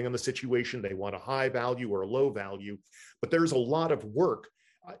 depending on the situation, they want a high value or a low value. But there's a lot of work.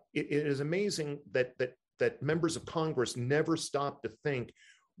 It is amazing that members of Congress never stop to think,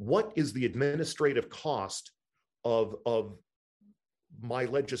 what is the administrative cost of my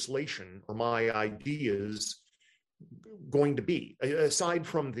legislation or my ideas going to be, aside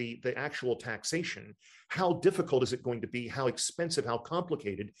from the actual taxation? How difficult is it going to be? How expensive, how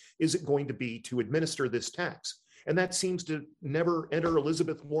complicated is it going to be to administer this tax? And that seems to never enter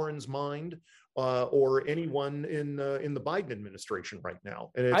Elizabeth Warren's mind, or anyone in the Biden administration right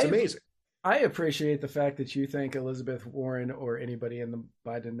now. And it's amazing. I appreciate the fact that you think Elizabeth Warren or anybody in the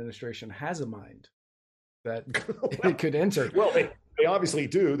Biden administration has a mind that it could enter. Well, they obviously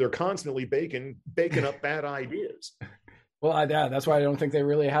do. They're constantly baking up bad ideas. Well, that's why I don't think they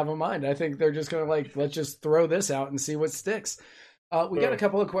really have a mind. I think they're just going to let's just throw this out and see what sticks. We got a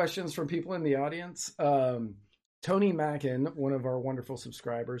couple of questions from people in the audience. Tony Mackin, one of our wonderful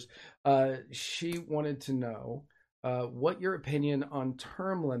subscribers, she wanted to know what your opinion on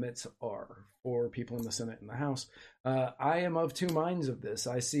term limits are for people in the Senate and the House. I am of two minds of this.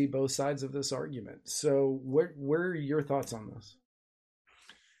 I see both sides of this argument. So what are your thoughts on this?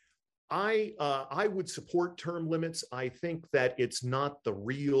 I would support term limits. I think that it's not the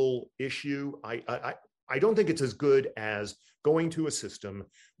real issue. I don't think it's as good as going to a system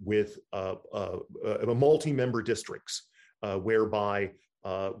with multi-member districts, whereby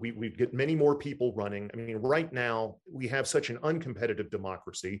we get many more people running. I mean, right now we have such an uncompetitive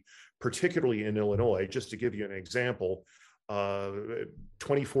democracy, particularly in Illinois. Just to give you an example,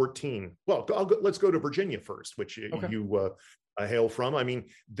 2014. Well, let's go to Virginia first, which you hail from. I mean,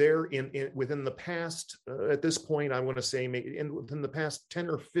 they're within the past, at this point, I want to say within the past 10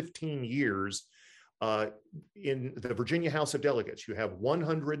 or 15 years, in the Virginia House of Delegates, you have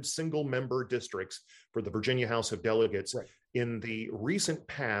 100 single member districts for the Virginia House of Delegates. Right. In the recent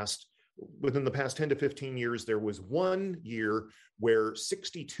past, within the past 10 to 15 years, there was 1 year where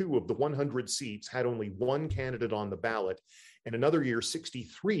 62 of the 100 seats had only one candidate on the ballot. And another year,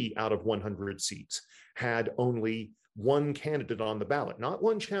 63 out of 100 seats had only one candidate on the ballot, not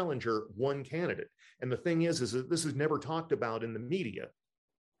one challenger, one candidate. And the thing is that this is never talked about in the media.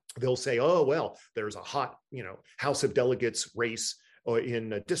 They'll say, oh, well, there's a hot, House of Delegates race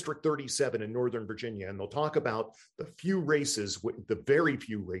in District 37 in Northern Virginia. And they'll talk about the very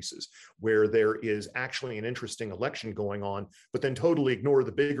few races where there is actually an interesting election going on, but then totally ignore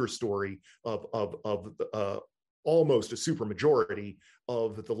the bigger story of almost a supermajority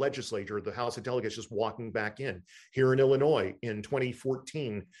of the legislature, the House of Delegates, just walking back in. Here in Illinois, in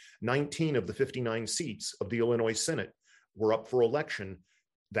 2014, 19 of the 59 seats of the Illinois Senate were up for election.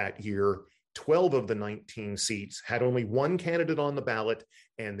 That year, 12 of the 19 seats had only one candidate on the ballot,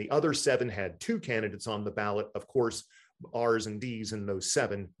 and the other 7 had 2 candidates on the ballot. Of course, R's and D's in those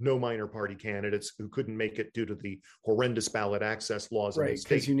 7, no minor party candidates who couldn't make it due to the horrendous ballot access laws in the Right, state.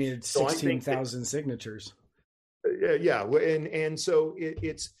 because you needed 16,000 signatures. Yeah, and so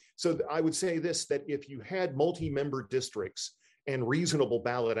so I would say this, that if you had multi-member districts and reasonable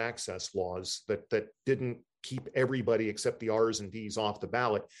ballot access laws that didn't keep everybody except the R's and D's off the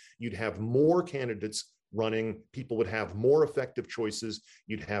ballot, you'd have more candidates running, people would have more effective choices,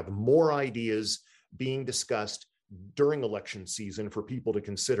 you'd have more ideas being discussed during election season for people to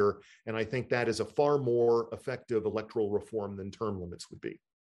consider. And I think that is a far more effective electoral reform than term limits would be.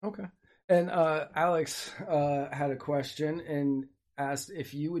 Okay. And Alex had a question and asked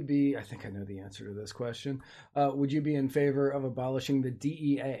if you would be, I think I know the answer to this question, would you be in favor of abolishing the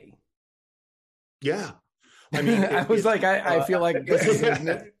DEA? Yeah. I mean, I feel like this is a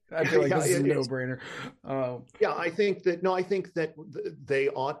no-brainer. Yeah, I think that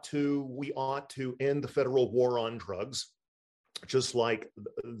we ought to end the federal war on drugs, just like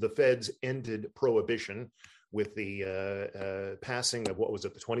the feds ended prohibition with the passing of, what was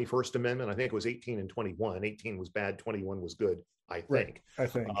it, the 21st Amendment? I think it was 18 and 21. 18 was bad, 21 was good, I think. Right, I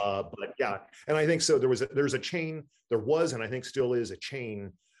think. But yeah, and I think so. There's a chain, there was, and I think still is a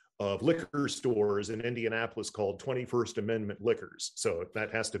chain of liquor stores in Indianapolis called 21st Amendment Liquors. So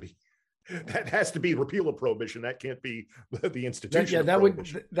that has to be repeal of prohibition. That can't be the institution. That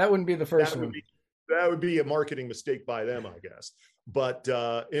wouldn't be the first one. That would be a marketing mistake by them, I guess. But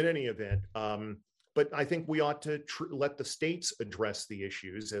in any event, but I think we ought to let the states address the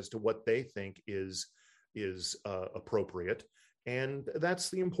issues as to what they think is appropriate. And that's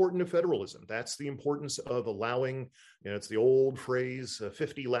the importance of federalism. That's the importance of allowing, it's the old phrase,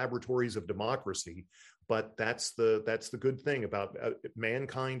 50 laboratories of democracy. But that's the good thing about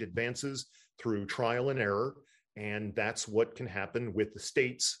mankind advances through trial and error. And that's what can happen with the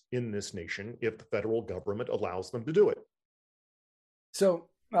states in this nation if the federal government allows them to do it. So,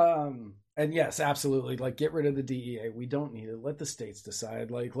 and yes, absolutely. Like, get rid of the DEA. We don't need it. Let the states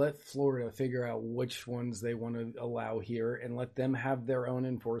decide. Like, let Florida figure out which ones they want to allow here, and let them have their own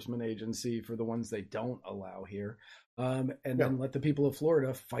enforcement agency for the ones they don't allow here. Then let the people of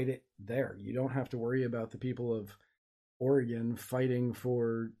Florida fight it there. You don't have to worry about the people of Oregon fighting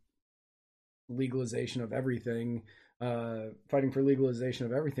for legalization of everything. Here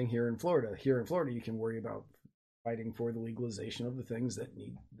in Florida. Here in Florida, you can worry about fighting for the legalization of the things that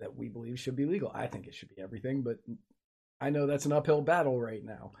we believe should be legal. I think it should be everything, but I know that's an uphill battle right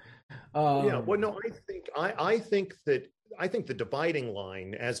now. I think the dividing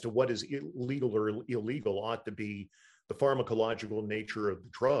line as to what is legal or illegal ought to be the pharmacological nature of the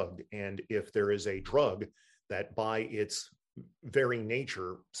drug. And if there is a drug that by its very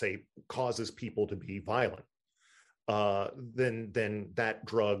nature, say, causes people to be violent, then that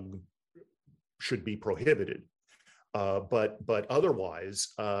drug should be prohibited. But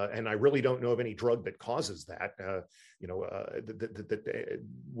otherwise, and I really don't know of any drug that causes that, that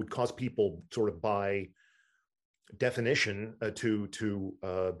would cause people sort of by definition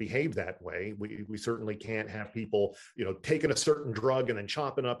to behave that way. We certainly can't have people, taking a certain drug and then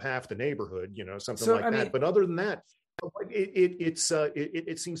chopping up half the neighborhood, something like that. But other than that,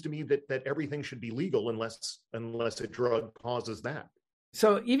 it seems to me that everything should be legal unless a drug causes that.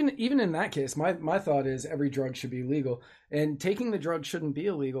 So even in that case, my thought is every drug should be legal, and taking the drug shouldn't be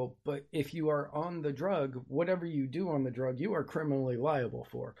illegal. But if you are on the drug, whatever you do on the drug, you are criminally liable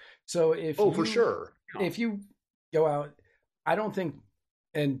for. So for sure, if you go out, I don't think,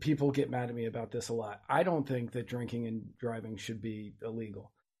 and people get mad at me about this a lot, I don't think that drinking and driving should be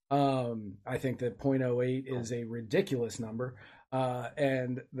illegal. I think that 0.08 is a ridiculous number,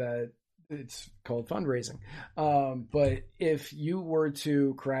 and that it's called fundraising. But if you were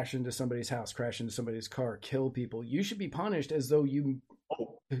to crash into somebody's house, crash into somebody's car, kill people, you should be punished as though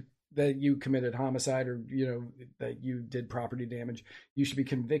that you committed homicide, or, that you did property damage. You should be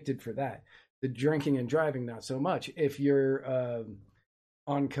convicted for that. The drinking and driving, not so much. If you're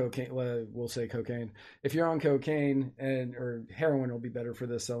on cocaine, we'll say cocaine. If you're on cocaine or heroin will be better for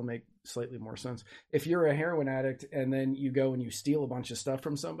this, that'll make slightly more sense. If you're a heroin addict and then you go and you steal a bunch of stuff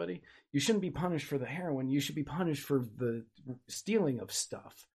from somebody, you shouldn't be punished for the heroin. You should be punished for the stealing of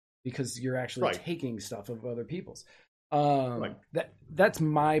stuff, because you're actually taking stuff of other people's. That's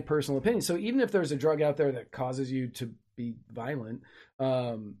my personal opinion. So even if there's a drug out there that causes you to be violent,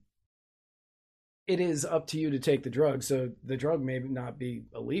 it is up to you to take the drug. So the drug may not be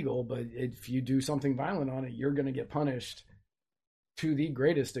illegal, but if you do something violent on it, you're going to get punished to the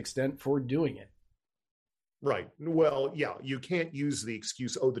greatest extent for doing it. Right. Well, yeah, you can't use the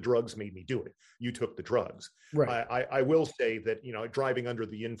excuse, the drugs made me do it. You took the drugs. Right. I will say that, driving under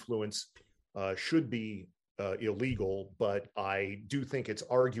the influence should be illegal, but I do think it's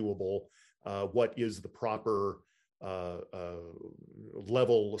arguable what is the proper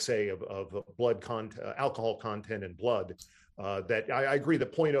level, say, of blood alcohol content in blood. That I agree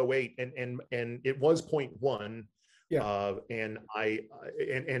that 0.08 and it was 0.1. Yeah. And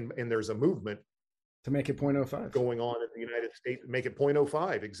there's a movement to make it 0.05 going on in the United States, make it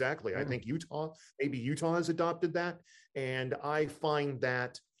 0.05. Exactly. Yeah. I think maybe Utah has adopted that. And I find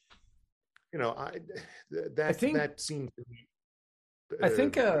that, that seems to be, I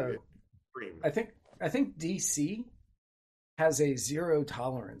think DC has a zero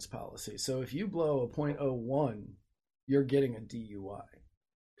tolerance policy. So if you blow a 0.01, you're getting a DUI.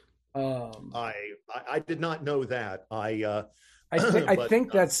 I did not know that. I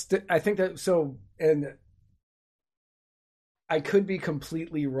think that so, and I could be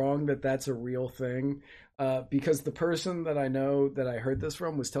completely wrong that that's a real thing, because the person that I know that I heard this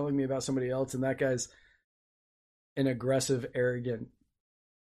from was telling me about somebody else, and that guy's an aggressive, arrogant.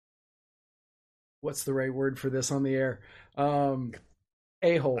 What's the right word for this on the air?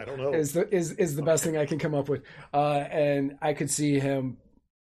 A-hole. I don't know. Is the best thing I can come up with, and I could see him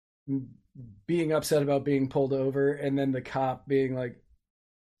being upset about being pulled over, and then the cop being like,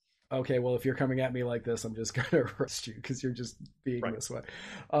 okay, well, if you're coming at me like this, I'm just going to arrest you because you're just being this way.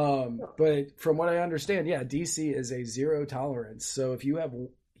 But from what I understand, yeah, DC is a zero tolerance. So if you have,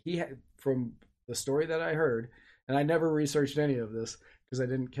 from the story that I heard, and I never researched any of this because I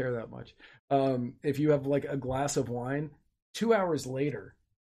didn't care that much. If you have like a glass of wine, 2 hours later,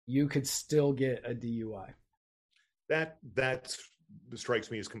 you could still get a DUI. That strikes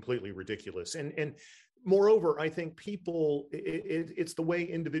me as completely ridiculous. And moreover, I think people, it's the way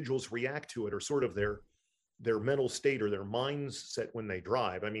individuals react to it, or sort of their mental state or their mindset when they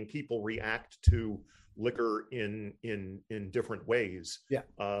drive. I mean, people react to liquor in different ways. Yeah.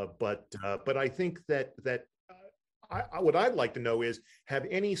 But I think that what I'd like to know is, have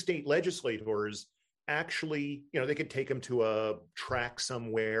any state legislators actually, they could take them to a track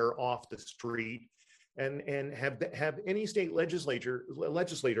somewhere off the street, and have any state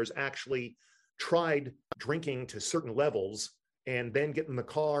legislators actually tried drinking to certain levels and then get in the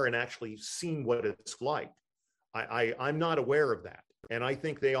car and actually seen what it's like. I'm not aware of that. And I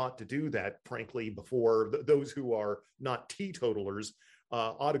think they ought to do that, frankly, before those who are not teetotalers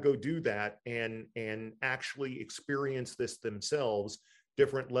ought to go do that and actually experience this themselves,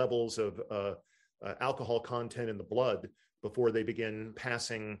 different levels of alcohol content in the blood, before they begin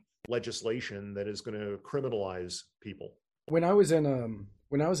passing legislation that is going to criminalize people. When I was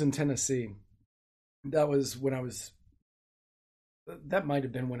in Tennessee, that might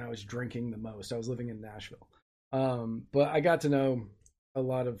have been when I was drinking the most. I was living in Nashville. But I got to know a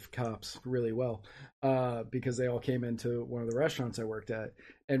lot of cops really well, because they all came into one of the restaurants I worked at.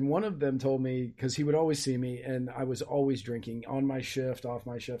 And one of them told me, because he would always see me and I was always drinking on my shift, off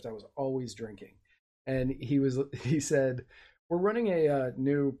my shift, I was always drinking. And he said, we're running a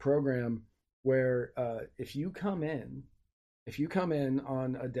new program where if you come in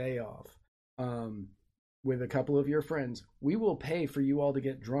on a day off, with a couple of your friends, we will pay for you all to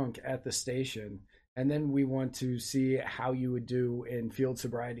get drunk at the station. And then we want to see how you would do in field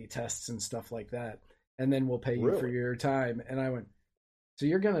sobriety tests and stuff like that. And then we'll pay you for your time. And I went, so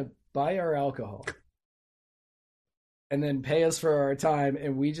you're going to buy our alcohol and then pay us for our time,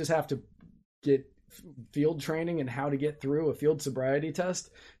 and we just have to get field training and how to get through a field sobriety test?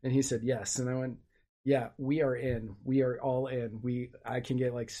 And he said, yes. And I went, yeah, we are in. We are all in. I can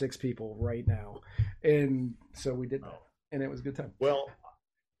get like 6 people right now. And so we did that, and it was a good time. Well,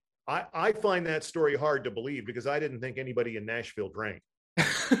 I find that story hard to believe, because I didn't think anybody in Nashville drank.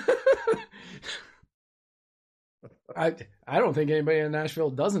 I don't think anybody in Nashville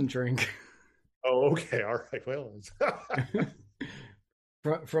doesn't drink. Oh, okay. All right. Well,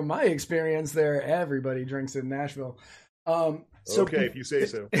 from my experience there, everybody drinks in Nashville. Okay, if you say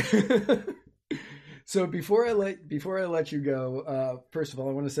so. So before I let you go, first of all,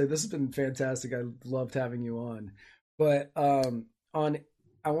 I want to say this has been fantastic. I loved having you on, but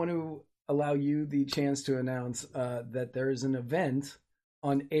I want to allow you the chance to announce that there is an event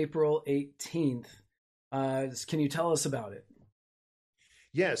on April 18th. Can you tell us about it?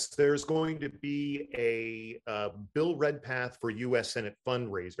 Yes, there's going to be a Bill Redpath for U.S. Senate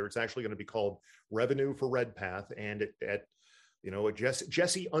fundraiser. It's actually going to be called Revenue for Redpath, and at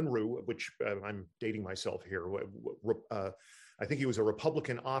Jesse Unruh, which I'm dating myself here, I think he was a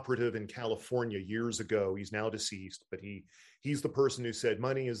Republican operative in California years ago. He's now deceased, but he's the person who said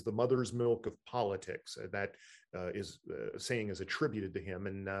money is the mother's milk of politics. That saying is attributed to him,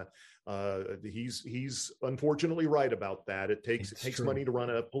 and he's unfortunately right about that. It takes money to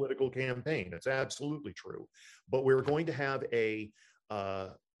run a political campaign. It's absolutely true. But we're going to have it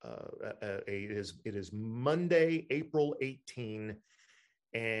is Monday, April 18.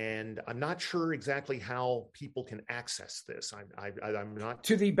 And I'm not sure exactly how people can access this. I'm not.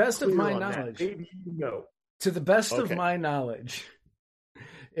 To the best of my knowledge, maybe you know. To the best of my knowledge,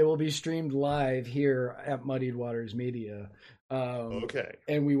 it will be streamed live here at Muddied Waters Media. Okay.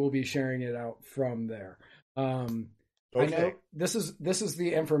 And we will be sharing it out from there. I know this is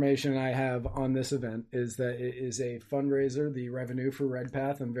the information I have on this event, is that it is a fundraiser, the revenue for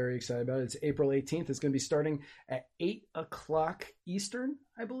Redpath. I'm very excited about it. It's April 18th. It's going to be starting at 8:00 Eastern,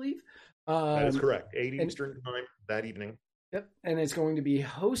 I believe. That is correct. 8 Eastern time that evening. Yep. And it's going to be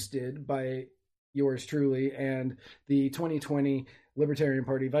hosted by yours truly and the 2020 Libertarian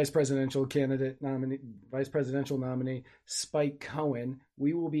Party vice presidential nominee, Spike Cohen.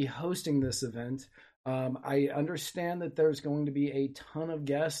 We will be hosting this event. I understand that there's going to be a ton of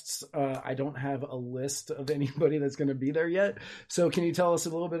guests. I don't have a list of anybody that's going to be there yet. So can you tell us a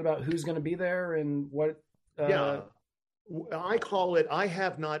little bit about who's going to be there and what? Yeah, I call it. I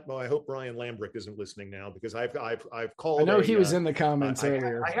have not. Well, I hope Brian Lambrick isn't listening now, because I've called. I know he was in the comments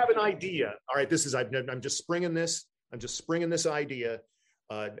earlier. I have an idea. All right, I'm just springing this. I'm just springing this idea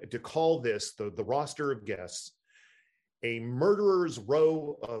to call this the roster of guests, a murderer's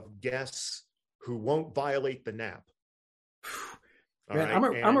row of guests who won't violate the NAP. Man,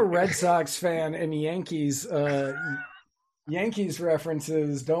 right? I'm a Red Sox fan, and Yankees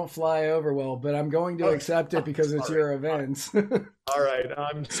references don't fly over well, but I'm going to accept it because it's your event. All right,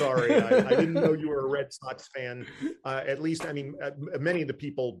 I'm sorry. I didn't know you were a Red Sox fan. At least, I mean, many of the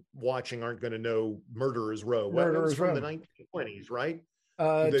people watching aren't going to know Murderer's Row. Well, it was from the 1920s, right?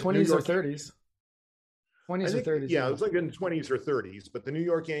 20s or 30s. 20s or 30s. Yeah, it was like in the 20s or 30s. But the New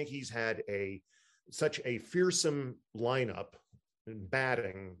York Yankees had such a fearsome lineup in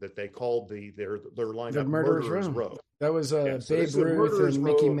batting that they called their lineup the Murderer's Row. That was Babe Ruth and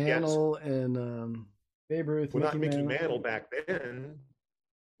Mickey Mantle and Babe Ruth. Well, not Mickey Mantle back then.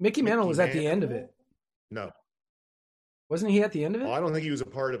 Mickey Mantle was at the end of it. No. Wasn't he at the end of it? Oh, I don't think he was a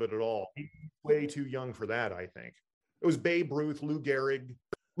part of it at all. He's way too young for that, I think. It was Babe Ruth, Lou Gehrig.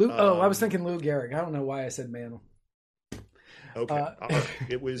 I was thinking Lou Gehrig. I don't know why I said Mantle. Okay.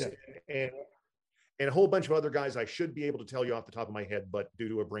 It was... Yeah. And a whole bunch of other guys I should be able to tell you off the top of my head, but due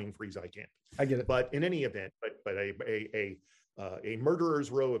to a brain freeze, I can't. I get it. But in any event, but a murderer's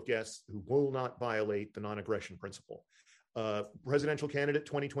row of guests who will not violate the non-aggression principle. Presidential candidate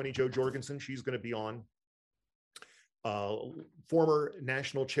 2020, Jo Jorgensen, she's going to be on. Former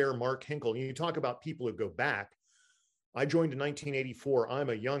national chair Mark Hinkle. You talk about people who go back. I joined in 1984.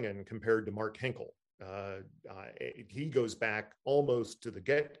 I'm a youngin' compared to Mark Hinkle. He goes back almost to the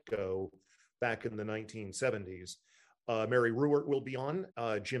get-go, back in the 1970s. Mary Ruwart will be on.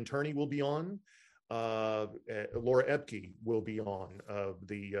 Jim Turney will be on. Laura Ebke will be on.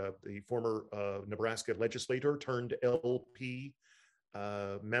 The former Nebraska legislator turned LP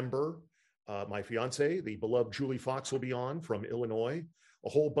member. My fiance, the beloved Julie Fox, will be on from Illinois. A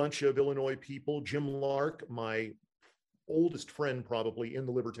whole bunch of Illinois people. Jim Lark, my oldest friend probably in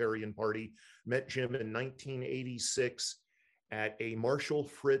the Libertarian Party, met Jim in 1986 at a Marshall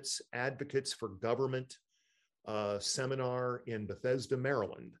Fritz Advocates for Government seminar in Bethesda,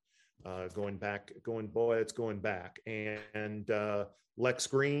 Maryland. It's going back. And Lex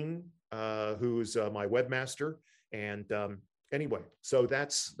Green, who's my webmaster. And anyway, so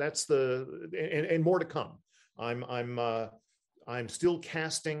that's and more to come. I'm still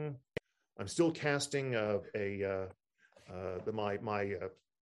casting my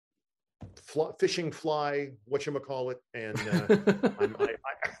fishing fly, whatchamacallit, and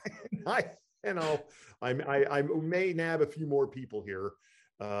I may nab a few more people here,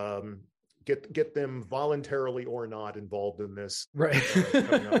 get them voluntarily or not involved in this. Right.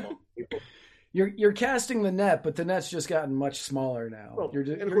 You're casting the net, but the net's just gotten much smaller now. Well,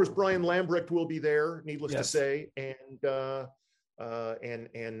 and of course, Brian Lambrecht will be there, needless to say, and a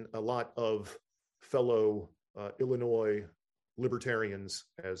lot of fellow Illinois libertarians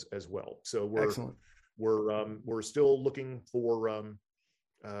as well. So we're still looking for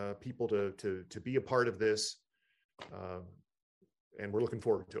people to be a part of this, and we're looking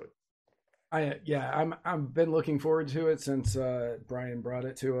forward to it. I've been looking forward to it since Brian brought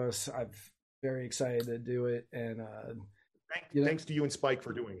it to us. I'm very excited to do it, and thanks to you and Spike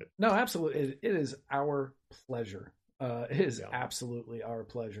for doing it. No, absolutely, it is our pleasure. It is Yeah. absolutely our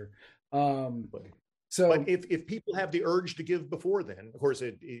pleasure. But if people have the urge to give before then, of course,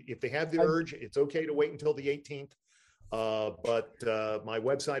 if they have the urge, it's okay to wait until the 18th. But my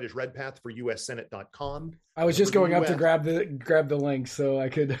website is redpathforussenate.com. I was just going up to grab the link so I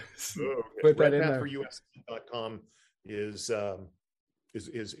could put that in there. Redpathforussenate.com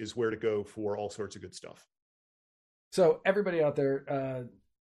is where to go for all sorts of good stuff. So everybody out there,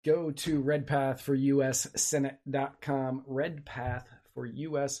 go to redpathforussenate.com,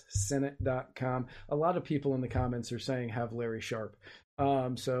 redpathforussenate.com. A lot of people in the comments are saying have Larry Sharp.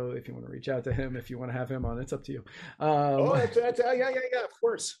 So if you want to reach out to him, if you want to have him on, it's up to you. Yeah, of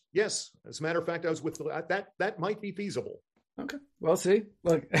course. Yes. As a matter of fact, I was with that might be feasible. Okay. Well, see,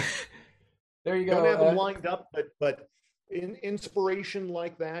 look, there you go. Don't have them lined up, but inspiration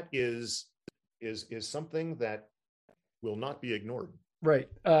like that is something that will not be ignored. Right.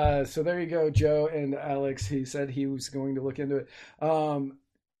 So there you go, Joe and Alex. He said he was going to look into it.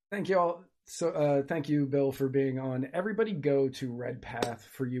 Thank you all. So thank you, Bill, for being on. Everybody go to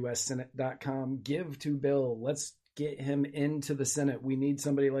redpathforussenate.com. Give to Bill. Let's get him into the Senate. We need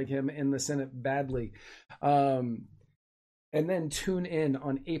somebody like him in the Senate badly. And then tune in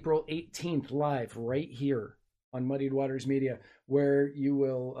on April 18th live right here on Muddied Waters Media, where you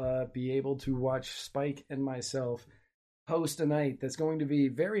will be able to watch Spike and myself host a night that's going to be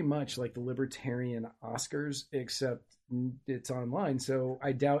very much like the Libertarian Oscars, except it's online, so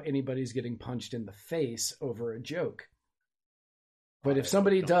I doubt anybody's getting punched in the face over a joke. But if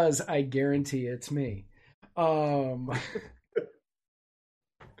somebody does, I guarantee it's me. Bill,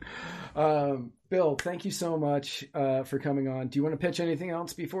 thank you so much for coming on. Do you want to pitch anything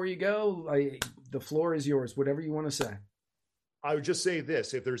else before you go? The floor is yours, whatever you want to say. I would just say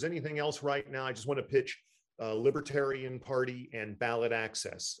this. If there's anything else right now, I just want to pitch Libertarian Party and ballot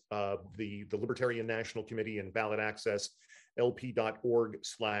access. The Libertarian National Committee and ballot access,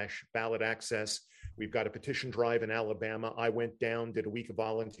 lp.org/ballot access. We've got a petition drive in Alabama. I went down, did a week of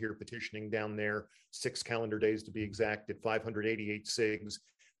volunteer petitioning down there, 6 calendar days to be exact, did 588 SIGs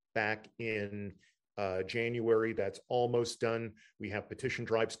back in January. That's almost done. We have petition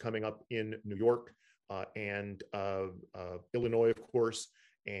drives coming up in New York and Illinois, of course,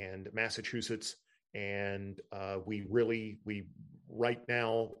 and Massachusetts. And we right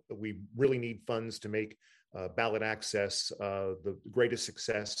now need funds to make ballot access the greatest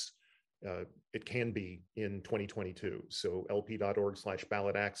success it can be in 2022. So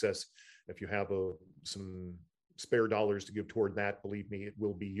lp.org/ballot access. If you have some spare dollars to give toward that, believe me, it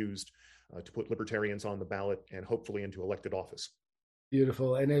will be used to put libertarians on the ballot and hopefully into elected office.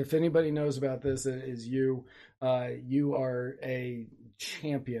 Beautiful. And if anybody knows about this, it is you. You are a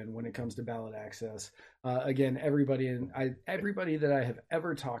champion when it comes to ballot access. Again, everybody that I have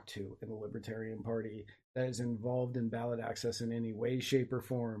ever talked to in the Libertarian Party that is involved in ballot access in any way, shape, or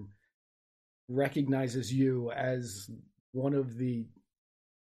form recognizes you as one of the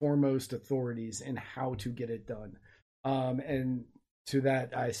foremost authorities in how to get it done. And to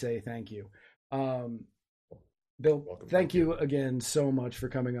that, I say thank you. Bill, welcome. Thank you again so much for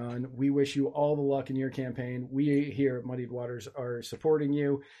coming on. We wish you all the luck in your campaign. We here at Muddied Waters are supporting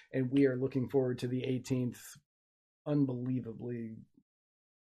you, and we are looking forward to the 18th unbelievably.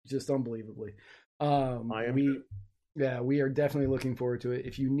 We are definitely looking forward to it.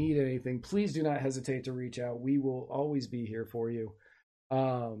 If you need anything, please do not hesitate to reach out. We will always be here for you.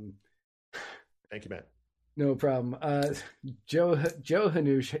 Thank you, Matt. No problem. Joe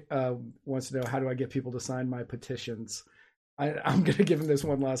Hanush wants to know, how do I get people to sign my petitions? I'm going to give him this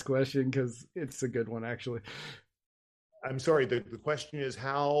one last question because it's a good one, actually. I'm sorry. The question is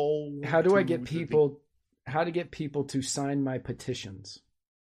how do I get people to sign my petitions?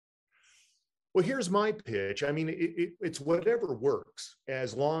 Well, here's my pitch. I mean, it's whatever works,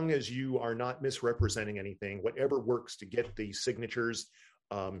 as long as you are not misrepresenting anything. Whatever works to get the signatures.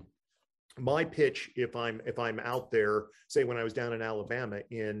 My pitch, if I'm out there, say when I was down in Alabama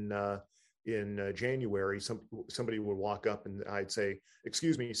in January, somebody would walk up and I'd say,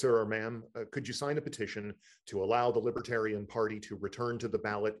 "Excuse me, sir or ma'am, could you sign a petition to allow the Libertarian Party to return to the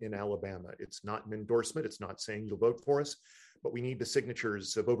ballot in Alabama? It's not an endorsement. It's not saying you'll vote for us, but we need the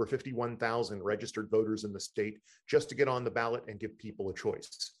signatures of over 51,000 registered voters in the state just to get on the ballot and give people a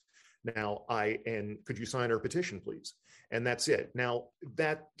choice. Now, could you sign our petition, please?" And that's it. Now,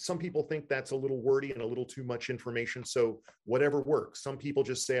 that some people think that's a little wordy and a little too much information. So whatever works. Some people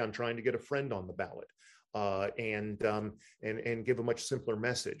just say, "I'm trying to get a friend on the ballot," and give a much simpler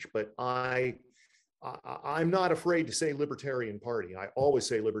message. But I'm not afraid to say Libertarian Party. I always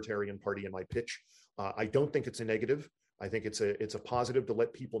say Libertarian Party in my pitch. I don't think it's a negative. I think it's a positive to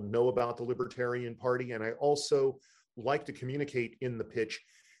let people know about the Libertarian Party. And I also like to communicate in the pitch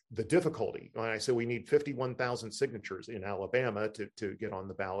the difficulty. When I say we need 51,000 signatures in Alabama to get on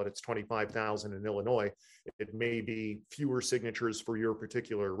the ballot, it's 25,000 in Illinois. It may be fewer signatures for your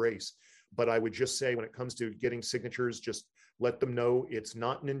particular race. But I would just say when it comes to getting signatures, just let them know it's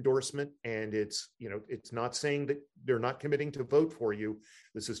not an endorsement, and it's not saying that they're not committing to vote for you.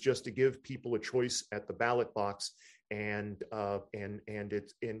 This is just to give people a choice at the ballot box. And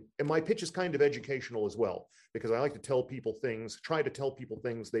my pitch is kind of educational as well, because I like to try to tell people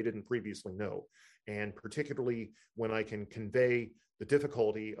things they didn't previously know. And particularly when I can convey the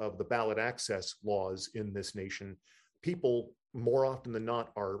difficulty of the ballot access laws in this nation, people more often than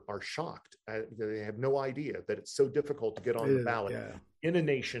not are shocked. They have no idea that it's so difficult to get on the ballot in a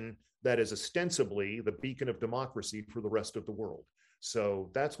nation that is ostensibly the beacon of democracy for the rest of the world. So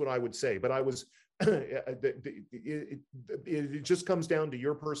that's what I would say. But it just comes down to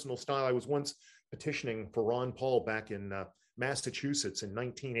your personal style. I was once petitioning for Ron Paul back in Massachusetts in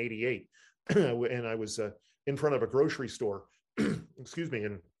 1988, and I was in front of a grocery store, excuse me,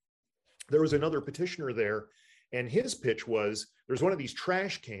 and there was another petitioner there, and his pitch was, there's one of these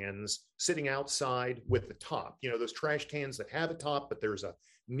trash cans sitting outside with the top, those trash cans that have a top, but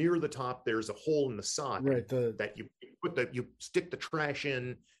near the top, there's a hole in the side that you stick the trash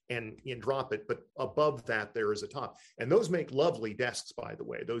in and drop it, but above that there is a top. And those make lovely desks, by the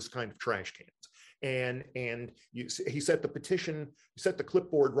way, those kind of trash cans. And he set the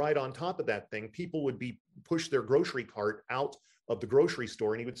clipboard right on top of that thing. People would push their grocery cart out of the grocery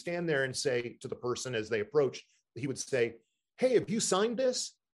store, and he would stand there and say to the person as they approached, he would say, "Hey, have you signed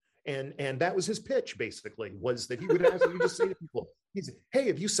this?" And that was his pitch, basically, was that he would actually just say to people, he'd say, "Hey,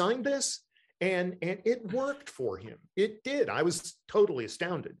 have you signed this?" And it worked for him. It did. I was totally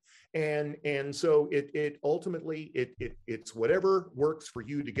astounded. And so it ultimately it's whatever works for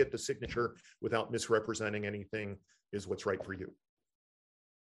you to get the signature without misrepresenting anything is what's right for you.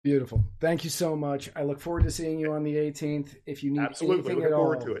 Beautiful. Thank you so much. I look forward to seeing you on the 18th. If you need Absolutely. anything at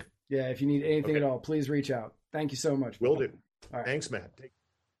all, to it. Yeah, if you need anything at all, please reach out. Thank you so much. Will do. All right. Thanks, Matt.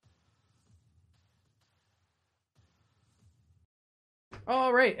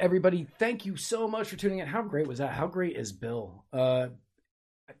 All right, everybody. Thank you so much for tuning in. How great was that? How great is Bill? I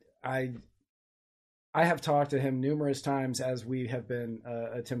have talked to him numerous times as we have been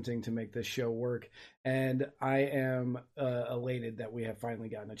attempting to make this show work, and I am elated that we have finally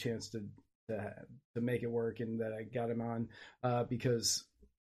gotten a chance to make it work, and that I got him on because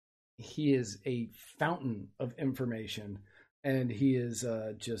he is a fountain of information, and he is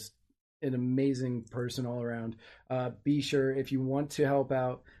just an amazing person all around. Be sure, if you want to help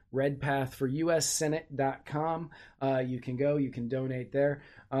out, redpathforussenate.com. You can donate there.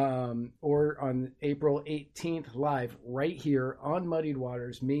 Or on April 18th, live right here on Muddied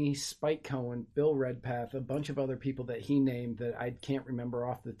Waters, me, Spike Cohen, Bill Redpath, a bunch of other people that he named that I can't remember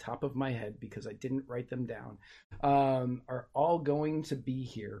off the top of my head because I didn't write them down, are all going to be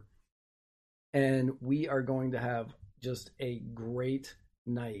here. And we are going to have just a great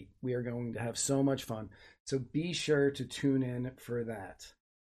night. We are going to have so much fun. So be sure to tune in for that.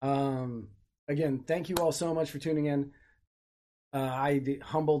 Again, thank you all so much for tuning in. I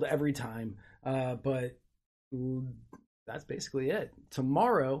humbled every time, but that's basically it.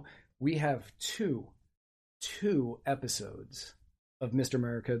 Tomorrow we have two episodes of Mr.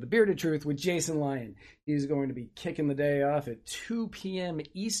 America, The Bearded Truth with Jason Lyon. He's going to be kicking the day off at 2 p.m.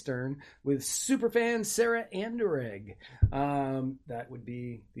 Eastern with superfan Sarah Anderegg. That would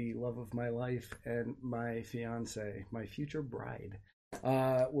be the love of my life and my fiance, my future bride.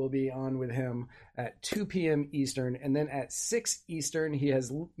 Will be on with him at 2 p.m. Eastern, and then at 6 Eastern, he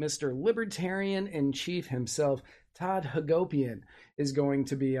has Mr. Libertarian in Chief himself, Todd Hagopian, is going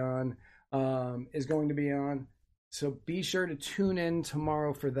to be on. So be sure to tune in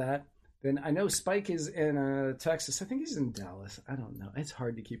tomorrow for that. Then I know Spike is in Texas. I think he's in Dallas. I don't know. It's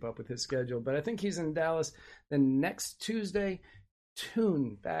hard to keep up with his schedule, but I think he's in Dallas. Then next Tuesday,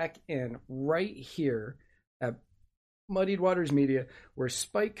 tune back in right here at Muddied Waters Media, where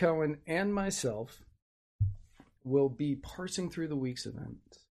Spike Cohen and myself will be parsing through the week's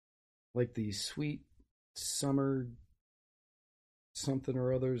events, like the sweet summer something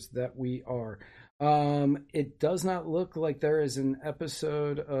or others that we are. It does not look like there is an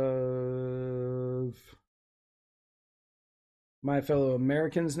episode of My Fellow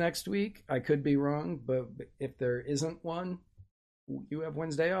Americans next week. I could be wrong, but if there isn't one, you have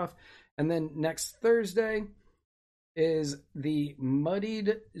Wednesday off. And then next Thursday is the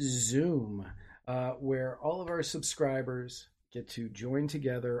Muddied Zoom, where all of our subscribers get to join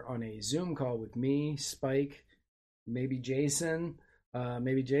together on a Zoom call with me, Spike, maybe Jason,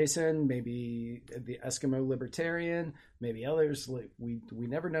 Maybe Jason, maybe the Eskimo Libertarian, maybe others. We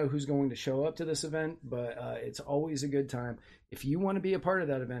never know who's going to show up to this event, but it's always a good time. If you want to be a part of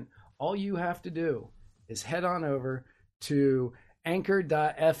that event, all you have to do is head on over to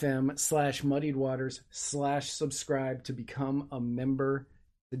anchor.fm/muddiedwaters/subscribe to become a member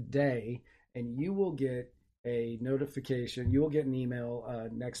today, and you will get a notification. You will get an email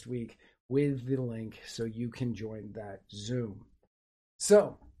next week with the link so you can join that Zoom.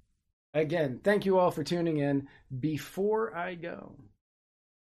 So, again, thank you all for tuning in. Before I go,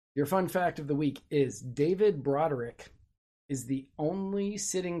 your fun fact of the week is David Broderick is the only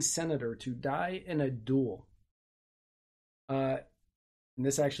sitting senator to die in a duel. And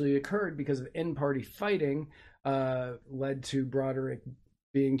this actually occurred because of in-party fighting, led to Broderick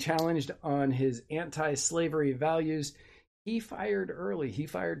being challenged on his anti-slavery values. He fired early. He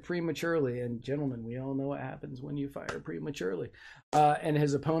fired prematurely. And gentlemen, we all know what happens when you fire prematurely. And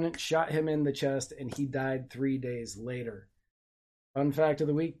his opponent shot him in the chest, and he died 3 days later. Fun fact of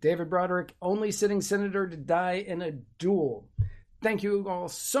the week, David Broderick, only sitting senator to die in a duel. Thank you all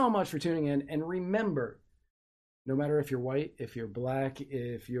so much for tuning in. And remember, no matter if you're white, if you're black,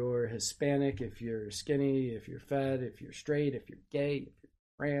 if you're Hispanic, if you're skinny, if you're fat, if you're straight, if you're gay, if you're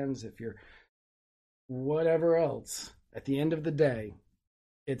trans, if you're whatever else, at the end of the day,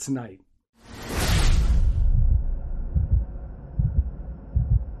 it's night.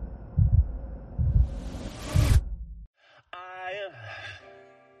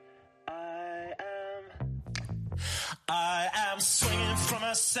 I am swinging from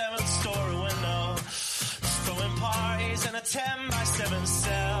a 7-story window, throwing parties in a 10-by-7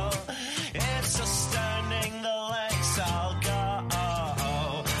 cell. It's astounding the lengths I'll go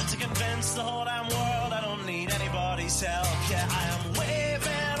to convince the whole damn world I don't need anybody's help. Yeah, I am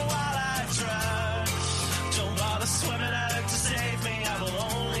waving while I drown. Don't bother swimming out to save me, I will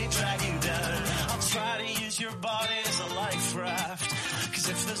only drag you down. I'll try to use your body as a life raft, 'cause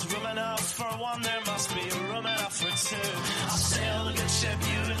if there's room enough for one, there must be room enough for two. I'll sail the good ship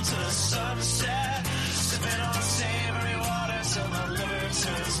you into the sunset, sipping on savory water till my liver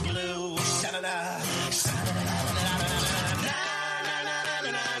turns blue. Sha-na-na,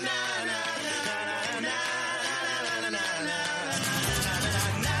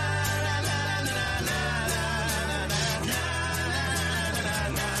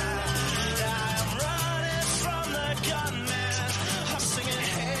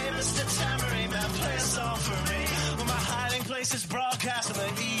 is broadcast in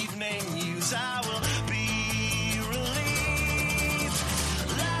the evening news. I will be relieved.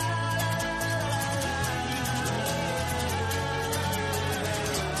 La, la,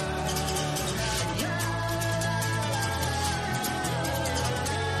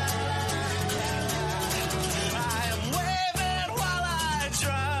 I am waving while I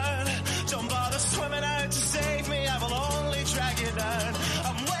drown. Don't bother swimming out to save me, I will only drag you down.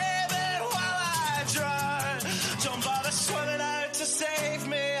 I'm waving while I drown. Don't bother swimming out to save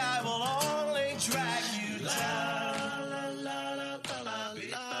me, I will only drag you down.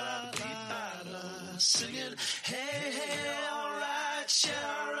 Singing, hey, hey, alright, yeah,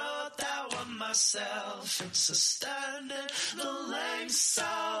 I wrote that one myself. It's astounding the lengths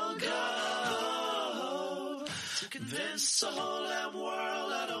I'll go to convince the whole damn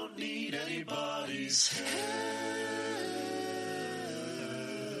world I don't need anybody's help.